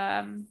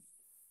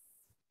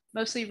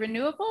mostly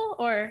renewable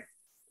or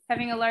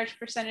having a large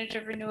percentage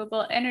of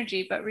renewable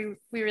energy, but we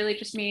really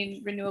just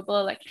mean renewable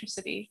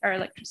electricity. Our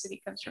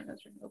electricity comes from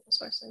those renewable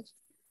sources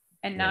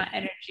and not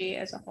energy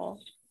as a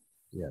whole.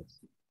 Yes.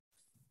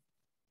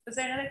 Was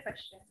there another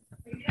question?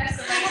 Yes,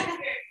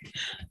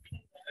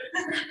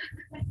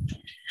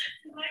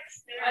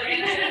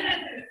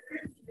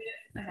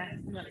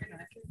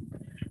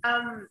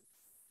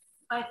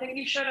 I think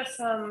you showed us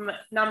some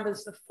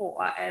numbers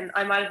before, and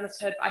I might have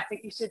misheard. I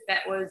think you said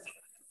that was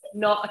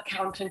not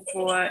accounting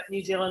for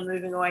New Zealand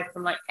moving away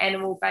from like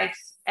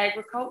animal-based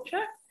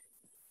agriculture,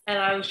 and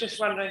I was just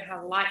wondering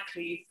how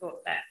likely you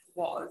thought that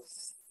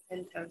was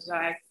in terms of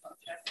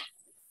agriculture.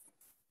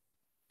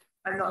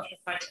 I'm not sure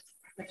if I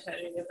misheard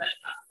any of that.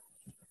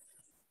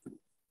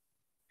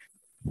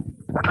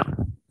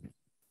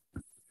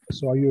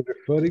 So are you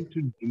referring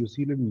to New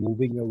Zealand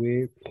moving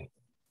away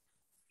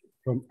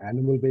from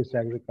animal-based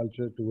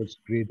agriculture towards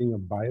creating a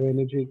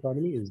bioenergy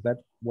economy? Is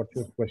that what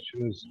your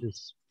question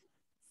is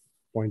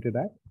pointed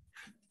at?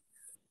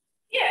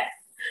 Yeah.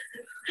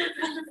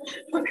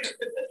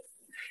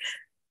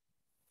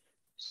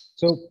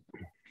 So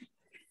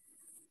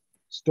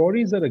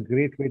stories are a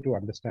great way to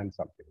understand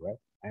something, right?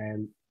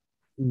 And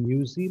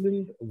New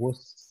Zealand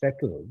was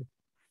settled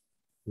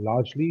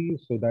largely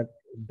so that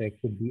there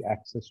could be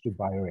access to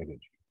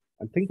bioenergy.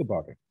 And think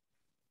about it.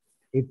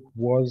 It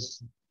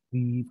was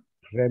the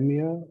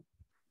premier,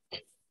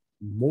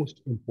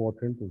 most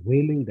important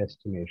whaling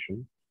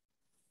destination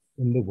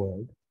in the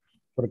world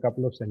for a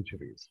couple of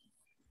centuries.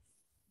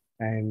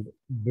 And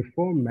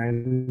before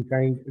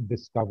mankind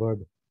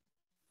discovered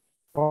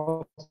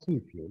fossil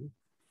fuel,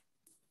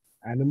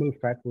 animal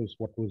fat was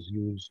what was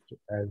used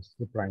as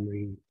the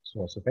primary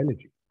source of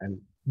energy, and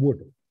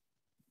wood.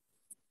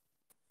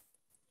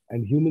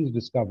 And humans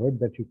discovered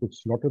that you could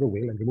slaughter a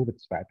whale and remove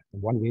its fat,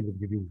 and one whale would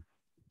give you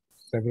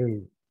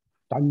several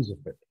tons of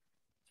it.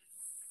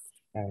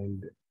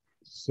 And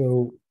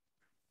so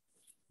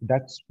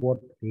that's what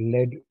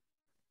led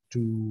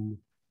to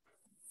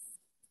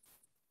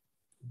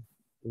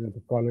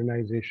the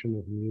colonization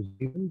of New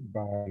Zealand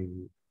by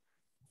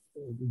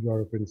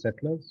European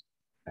settlers.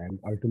 And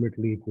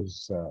ultimately it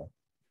was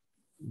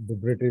the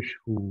British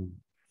who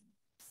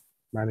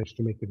managed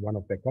to make it one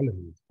of their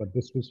colonies. But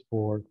this was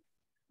for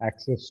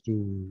access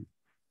to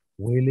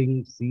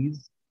whaling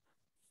seas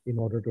in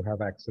order to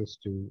have access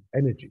to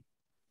energy.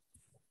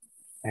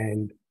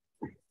 And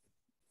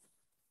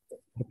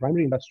the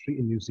primary industry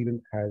in New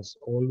Zealand has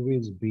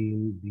always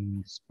been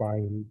the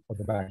spine or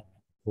the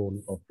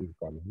backbone of the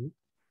economy.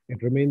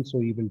 It remains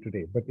so even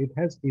today, but it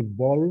has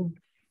evolved,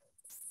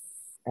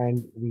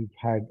 and we've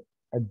had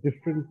at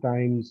different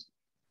times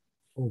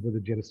over the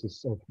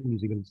genesis of New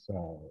Zealand's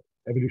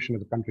evolution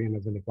as a country and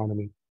as an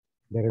economy,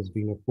 there has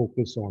been a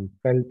focus on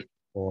felt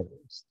or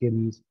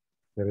skins.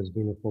 There has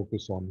been a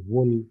focus on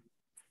wool,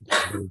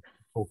 there's been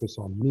a focus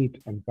on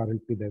meat, and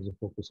currently there's a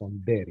focus on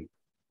dairy,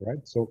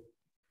 right? So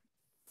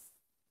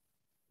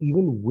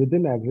even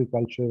within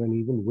agriculture and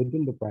even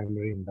within the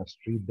primary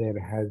industry, there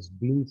has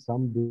been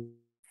some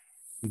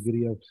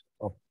degree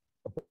of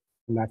a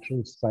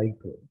natural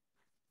cycle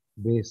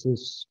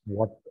basis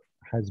what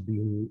has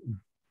been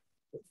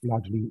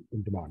largely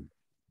in demand.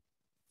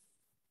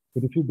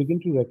 But if you begin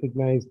to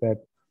recognize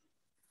that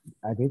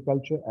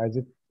agriculture as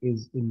it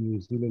is in New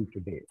Zealand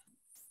today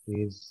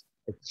is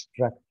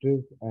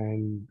extractive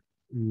and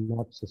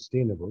not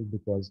sustainable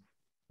because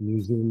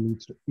New Zealand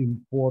needs to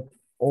import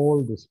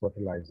all this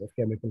fertilizer,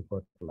 chemical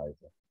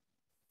fertilizer,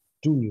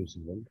 to New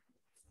Zealand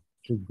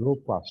to grow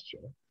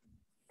pasture.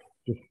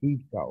 to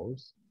feed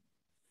cows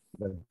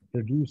that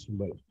produce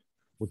milk,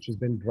 which is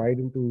then dried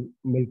into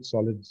milk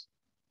solids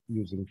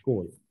using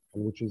coal,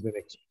 and which is then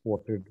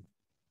exported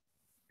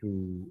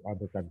to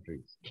other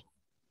countries.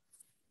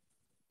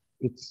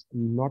 It's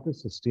not a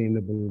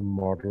sustainable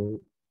model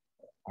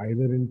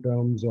either in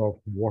terms of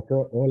water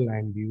or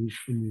land use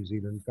in New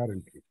Zealand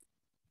currently.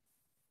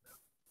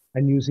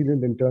 And New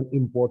Zealand in turn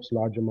imports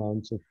large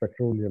amounts of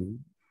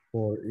petroleum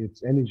for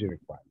its energy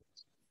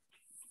requirements.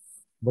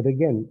 But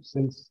again,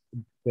 since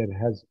there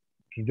has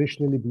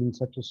traditionally been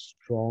such a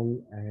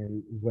strong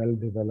and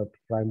well-developed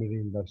primary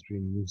industry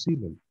in New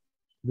Zealand,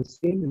 the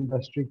same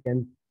industry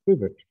can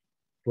pivot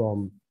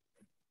from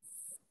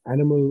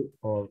animal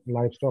or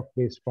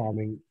livestock-based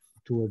farming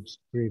towards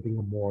creating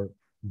a more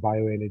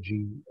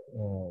bioenergy,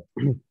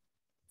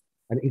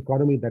 an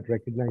economy that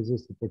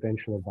recognizes the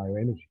potential of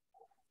bioenergy.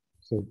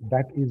 So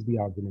that is the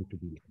argument to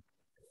be made.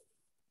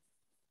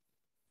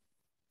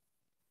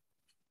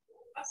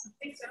 Awesome,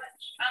 thanks so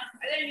much.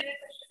 Are there any other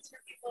questions for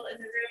people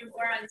in the room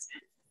or on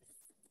Zoom?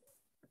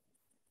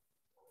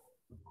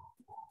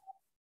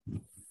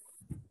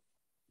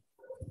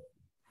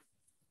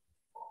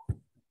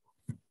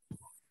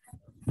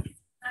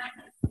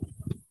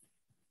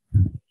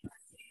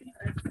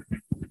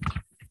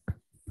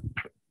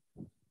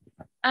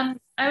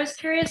 I was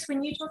curious,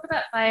 when you talk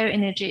about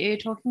bioenergy, are you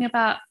talking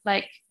about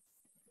like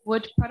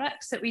wood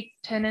products that we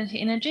turn into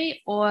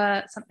energy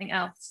or something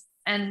else?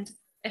 And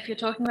if you're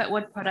talking about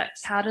wood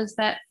products, how does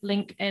that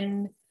link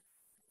in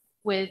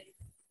with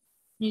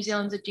New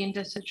Zealand's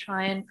agenda to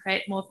try and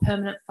create more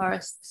permanent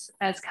forests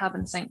as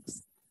carbon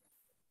sinks?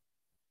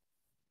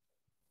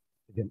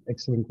 Again,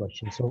 excellent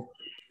question. So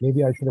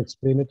maybe I should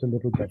explain it a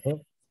little better.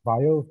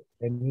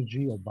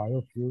 Bioenergy or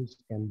biofuels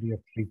can be of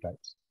three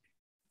types.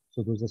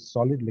 So those are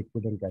solid,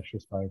 liquid, and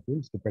gaseous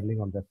biofuels, depending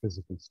on their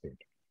physical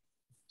state.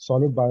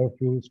 Solid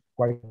biofuels,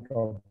 quite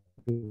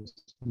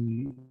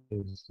obviously,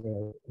 is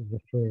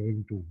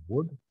referring to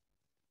wood,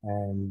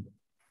 and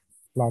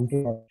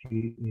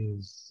plantation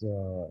is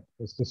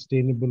a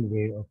sustainable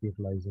way of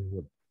utilizing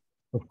wood.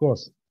 Of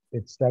course,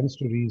 it stands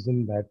to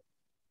reason that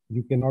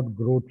you cannot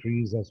grow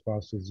trees as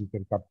fast as you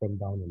can cut them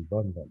down and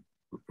burn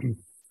them.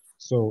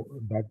 So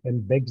that then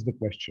begs the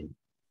question,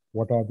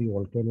 what are the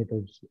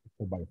alternatives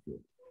for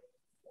biofuel?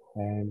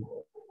 And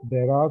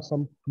there are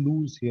some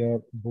clues here,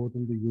 both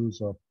in the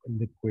use of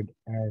liquid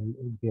and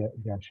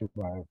gaseous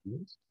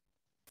biofuels.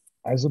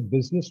 As a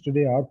business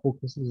today, our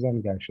focus is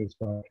on gaseous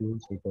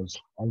biofuels because,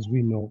 as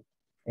we know,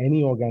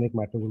 any organic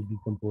matter will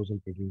decompose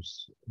and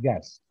produce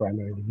gas,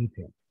 primarily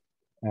methane.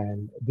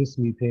 And this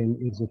methane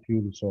is a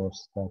fuel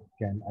source that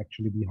can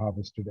actually be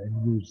harvested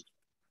and used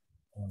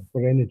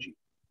for energy.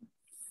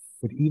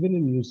 But even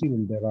in New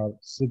Zealand, there are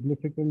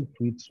significant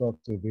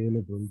feedstocks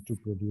available to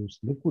produce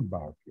liquid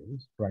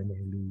biofuels,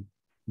 primarily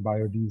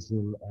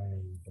biodiesel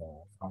and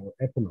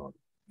bioethanol,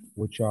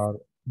 which are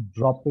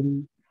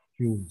drop-in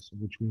fuels,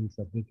 which means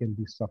that they can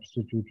be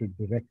substituted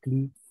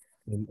directly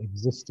in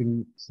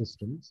existing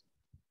systems.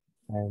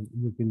 And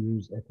you can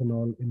use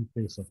ethanol in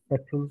place of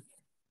petrol,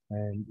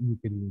 and you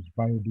can use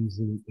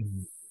biodiesel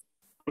in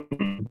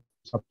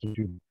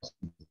substitute.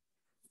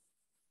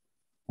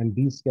 And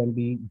these can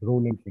be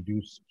grown and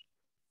produced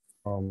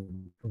from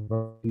a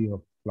variety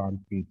of plant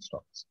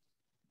feedstocks.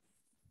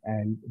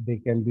 And they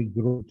can be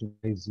grown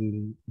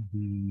utilizing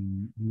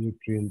the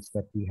nutrients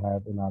that we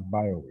have in our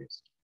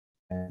bio-waste.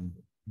 And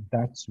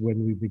that's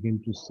when we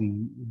begin to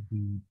see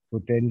the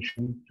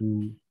potential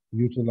to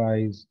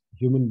utilize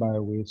human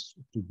bio-waste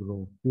to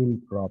grow fuel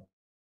crops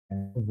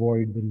and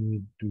avoid the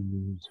need to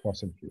use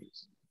fossil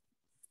fuels.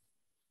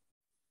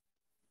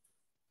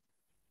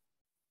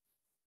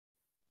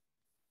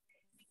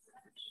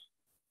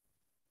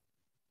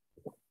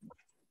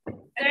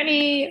 Are there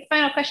any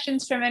final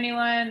questions from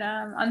anyone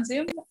on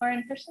Zoom or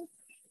in person?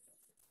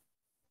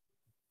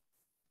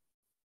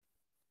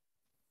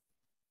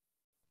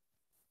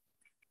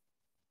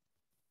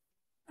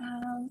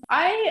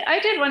 I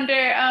did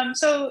wonder.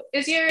 So,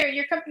 is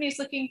your company's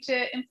looking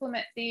to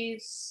implement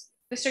the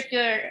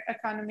circular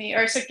economy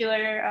or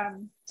circular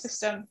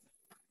system,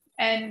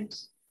 and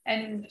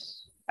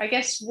I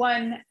guess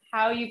one,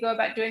 how you go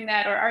about doing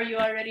that, or are you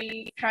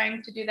already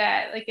trying to do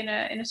that, like in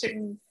a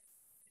certain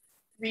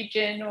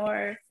region,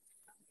 or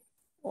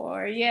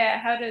yeah,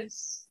 how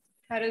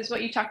does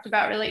what you talked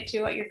about relate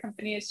to what your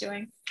company is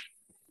doing?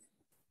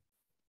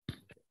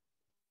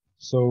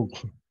 So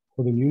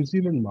for the New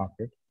Zealand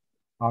market,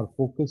 our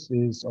focus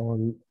is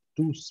on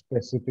two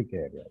specific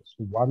areas.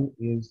 One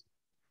is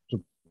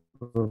to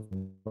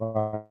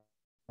provide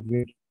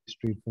waste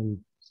treatment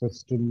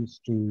systems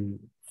to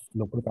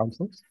local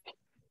councils.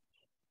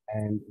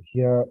 And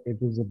here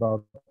it is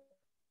about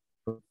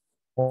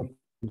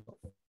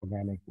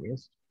organic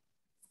waste.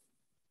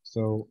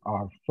 So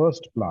our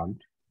first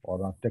plant,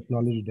 or our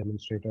technology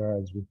demonstrator,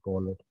 as we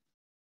call it,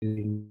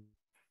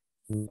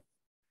 is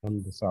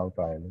on the South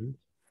Island,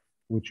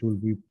 which will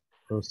be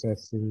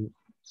processing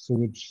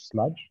sewage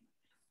sludge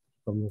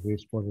from the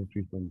wastewater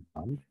treatment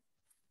plant,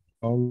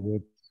 along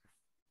with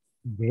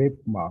grape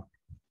mark,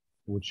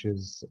 which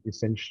is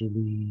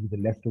essentially the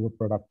leftover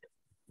product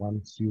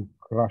once you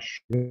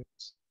crush it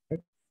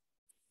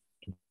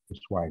to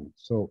swine.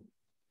 So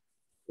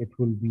it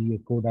will be a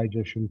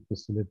co-digestion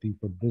facility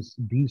for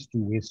these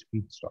two waste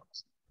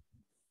feedstocks.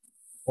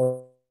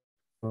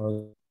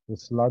 The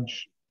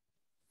sludge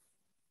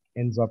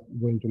ends up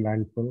going to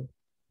landfill,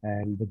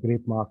 and the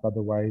grape mark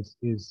otherwise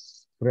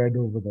is spread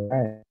over the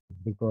land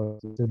because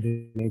it's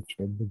acidic nature,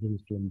 it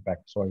begins to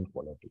impact soil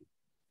quality.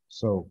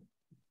 So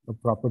a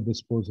proper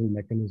disposal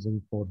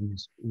mechanism for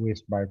these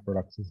waste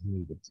byproducts is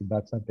needed. So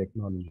that's our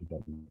technology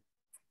development.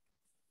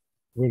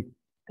 We're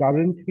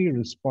currently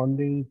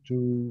responding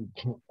to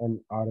an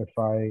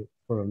RFI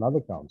for another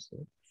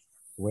council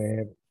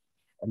where,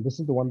 and this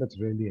is the one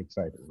that's really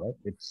exciting, right?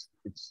 It's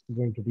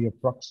going to be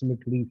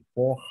approximately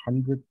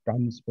 400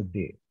 tons per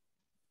day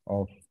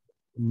of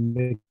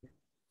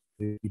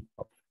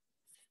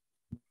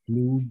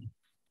include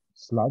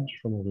sludge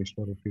from a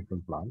wastewater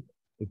treatment plant.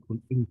 It will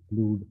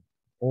include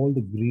all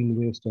the green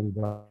waste and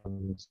brown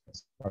waste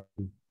that's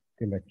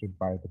collected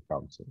by the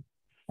council.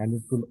 And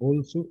it will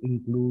also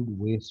include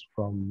waste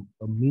from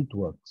a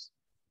meatworks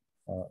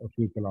a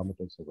few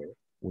kilometers away,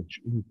 which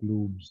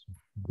includes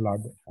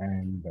blood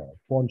and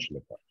paunch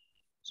liquor.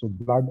 So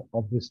blood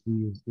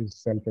obviously is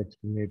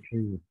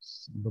self-explanatory.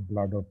 It's the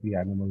blood of the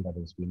animal that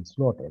has been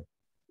slaughtered.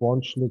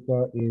 Paunch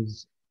liquor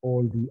is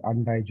all the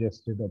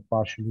undigested or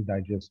partially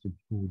digested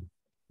food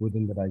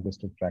within the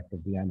digestive tract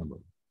of the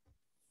animal.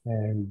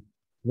 And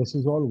this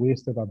is all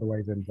waste that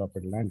otherwise ends up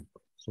in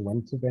landfill. So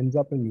once it ends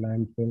up in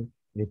landfill,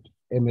 it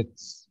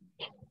emits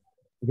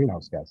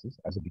greenhouse gases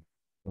as it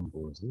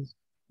decomposes,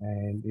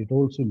 and it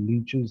also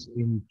leaches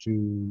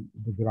into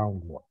the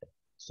groundwater.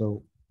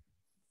 So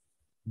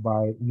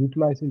by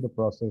utilizing the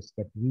process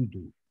that we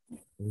do,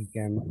 we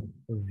can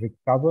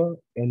recover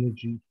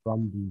energy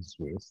from these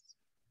wastes,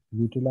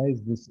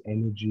 utilize this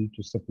energy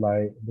to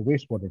supply the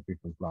wastewater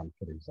treatment plant,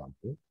 for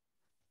example,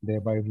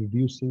 thereby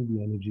reducing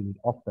the energy need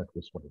of that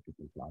wastewater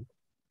treatment plant,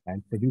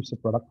 and produce a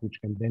product which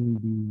can then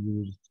be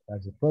used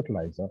as a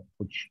fertilizer,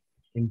 which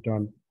in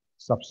turn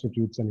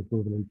substitutes an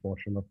equivalent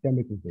portion of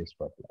chemical-based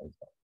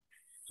fertilizer.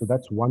 So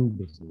that's one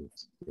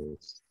business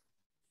case.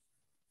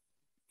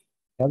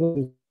 The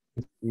other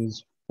business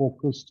is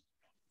focused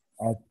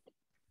at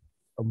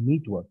a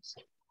meatworks,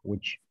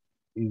 which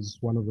is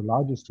one of the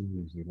largest in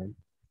New Zealand,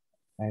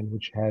 and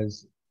which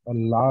has a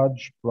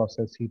large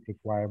process heat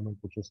requirement,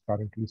 which is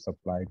currently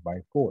supplied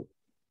by coal.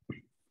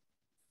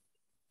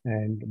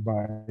 And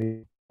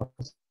by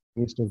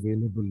waste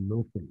available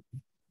locally.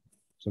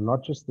 So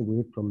not just the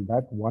waste from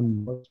that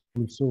one, but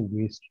also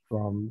waste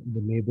from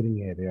the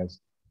neighboring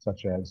areas,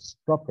 such as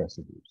crop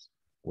residues,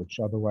 which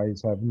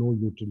otherwise have no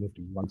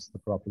utility once the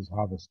crop is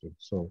harvested.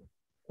 So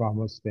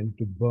farmers tend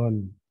to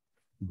burn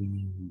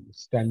the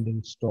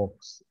standing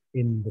stalks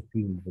in the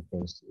field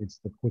because it's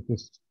the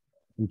quickest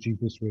and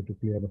cheapest way to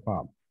clear the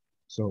farm.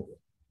 So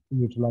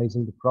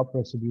utilizing the crop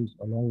residues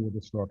along with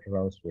the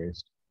slaughterhouse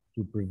waste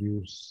to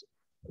produce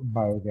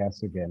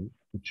biogas again,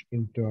 which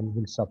in turn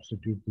will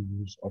substitute the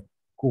use of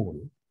coal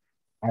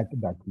at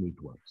that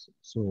meatworks.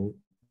 So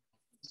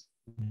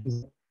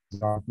these are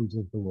examples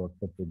of the work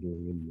that we're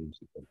doing in New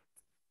Zealand.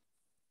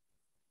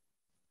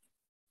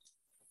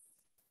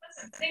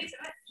 Awesome, thanks so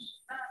much.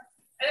 Are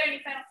there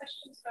any final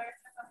questions for?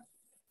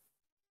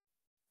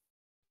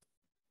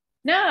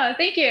 No,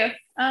 thank you.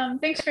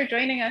 Thanks for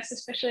joining us,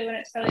 especially when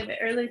it's probably a bit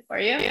early for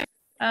you.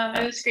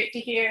 It was great to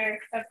hear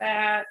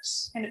about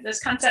kind of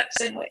those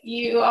concepts and what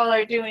you all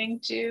are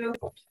doing to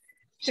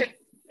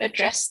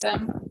address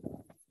them.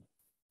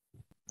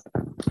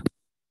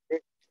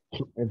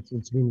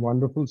 It's been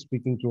wonderful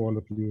speaking to all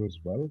of you as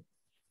well.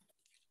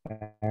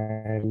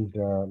 And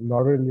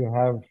Lauren, you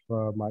have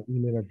my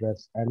email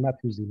address and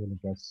Matthew's email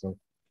address. So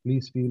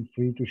please feel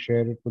free to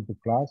share it with the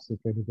class.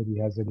 If anybody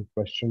has any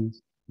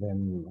questions,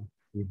 then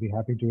we'd be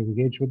happy to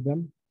engage with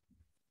them.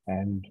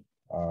 And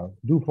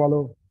do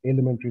follow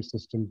Elementary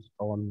Systems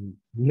on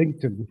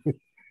LinkedIn.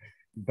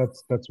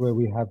 that's where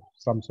we have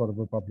some sort of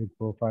a public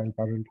profile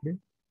currently.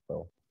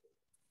 So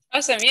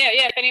awesome. Yeah.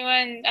 If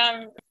anyone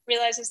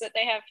realizes that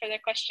they have further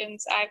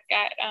questions, I've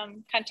got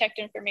contact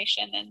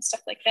information and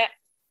stuff like that.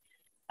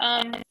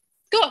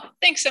 Cool.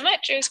 Thanks so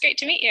much. It was great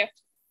to meet you.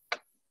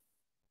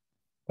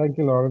 Thank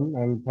you, Lauren,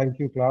 and thank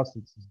you, class.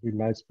 It's been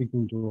nice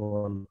speaking to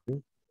all of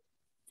you.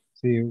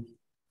 See you.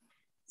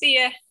 See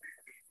ya.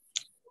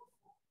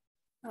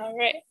 All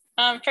right.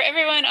 For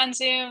everyone on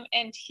Zoom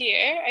and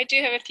here, I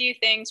do have a few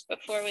things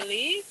before we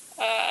leave.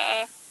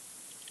 I'll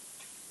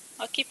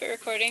keep it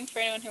recording for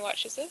anyone who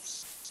watches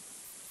this.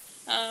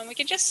 I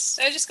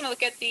was just going to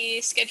look at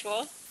the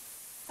schedule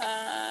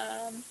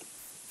and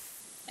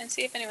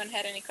see if anyone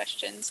had any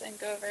questions and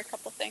go over a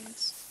couple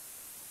things.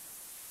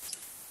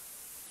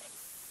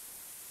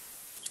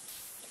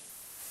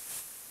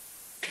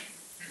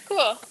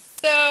 Cool.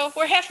 So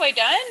we're halfway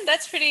done.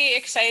 That's pretty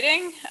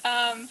exciting.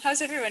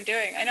 How's everyone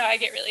doing? I know I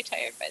get really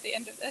tired by the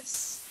end of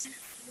this.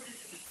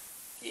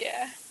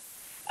 Yeah.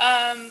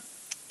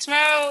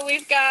 Tomorrow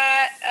we've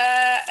got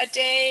a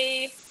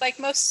day, like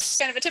most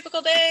kind of a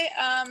typical day.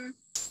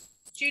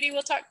 Judy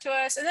will talk to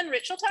us, and then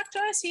Rich will talk to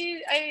us.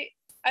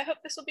 I hope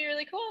this will be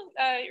really cool.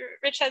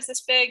 Rich has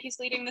he's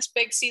leading this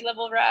big sea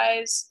level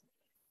rise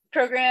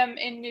program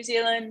in New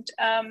Zealand.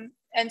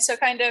 And so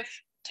kind of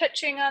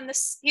touching on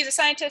this, he's a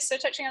scientist, so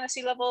touching on the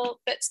sea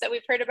level bits that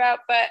we've heard about,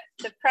 but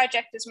the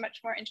project is much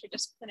more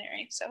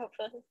interdisciplinary. So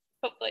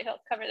hopefully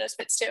he'll cover those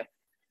bits too.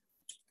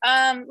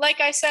 Like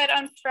I said,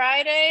 on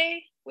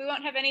Friday, we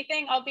won't have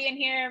anything. I'll be in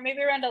here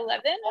maybe around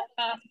 11.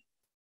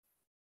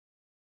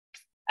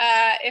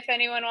 If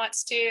anyone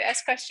wants to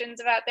ask questions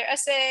about their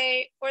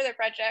essay or their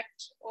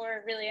project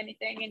or really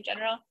anything in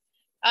general.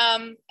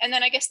 And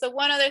then I guess the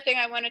one other thing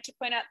I wanted to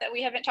point out that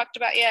we haven't talked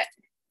about yet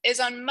is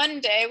on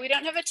Monday, we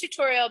don't have a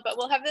tutorial, but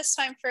we'll have this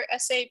time for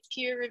essay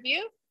peer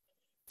review.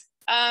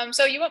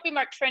 So you won't be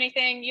marked for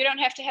anything. You don't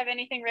have to have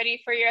anything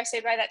ready for your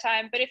essay by that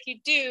time, but if you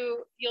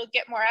do, you'll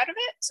get more out of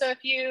it. So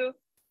if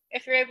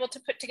you're able to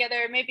put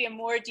together maybe a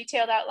more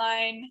detailed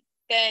outline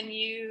than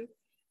you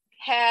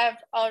have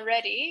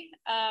already,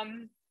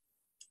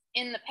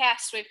 in the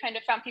past, we've kind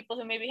of found people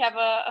who maybe have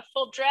a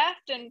full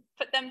draft and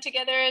put them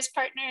together as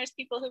partners,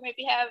 people who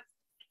maybe have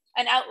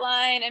an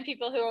outline, and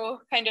people who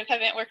kind of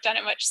haven't worked on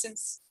it much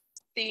since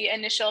the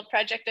initial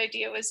project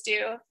idea was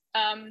due.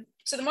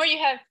 So the more you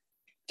have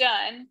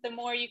done, the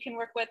more you can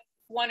work with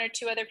one or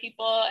two other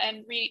people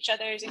and read each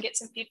other's and get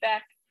some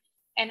feedback.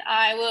 And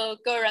I will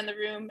go around the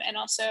room and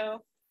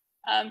also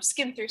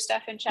skim through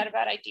stuff and chat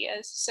about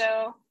ideas.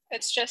 So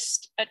it's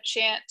just a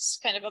chance,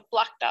 kind of a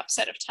blocked off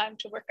set of time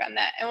to work on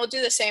that. And we'll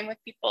do the same with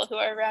people who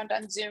are around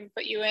on Zoom,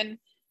 put you in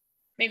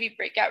maybe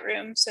breakout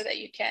rooms so that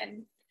you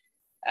can,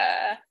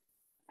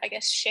 I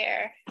guess,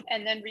 share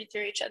and then read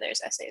through each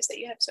other's essays that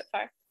you have so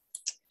far.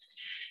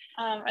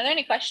 Are there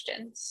any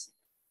questions?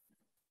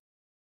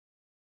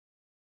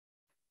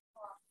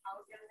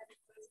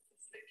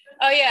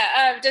 Oh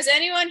yeah, does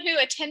anyone who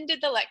attended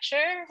the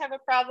lecture have a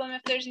problem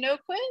if there's no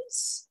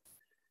quiz?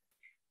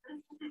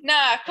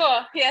 Nah,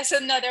 cool. Yeah, so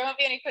no, there won't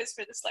be any quiz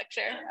for this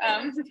lecture.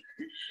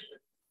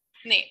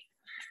 Neat.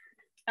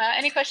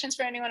 Any questions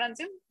for anyone on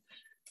Zoom?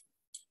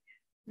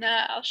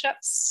 Nah, I'll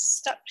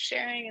stop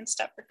sharing and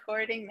stop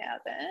recording now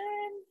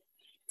then.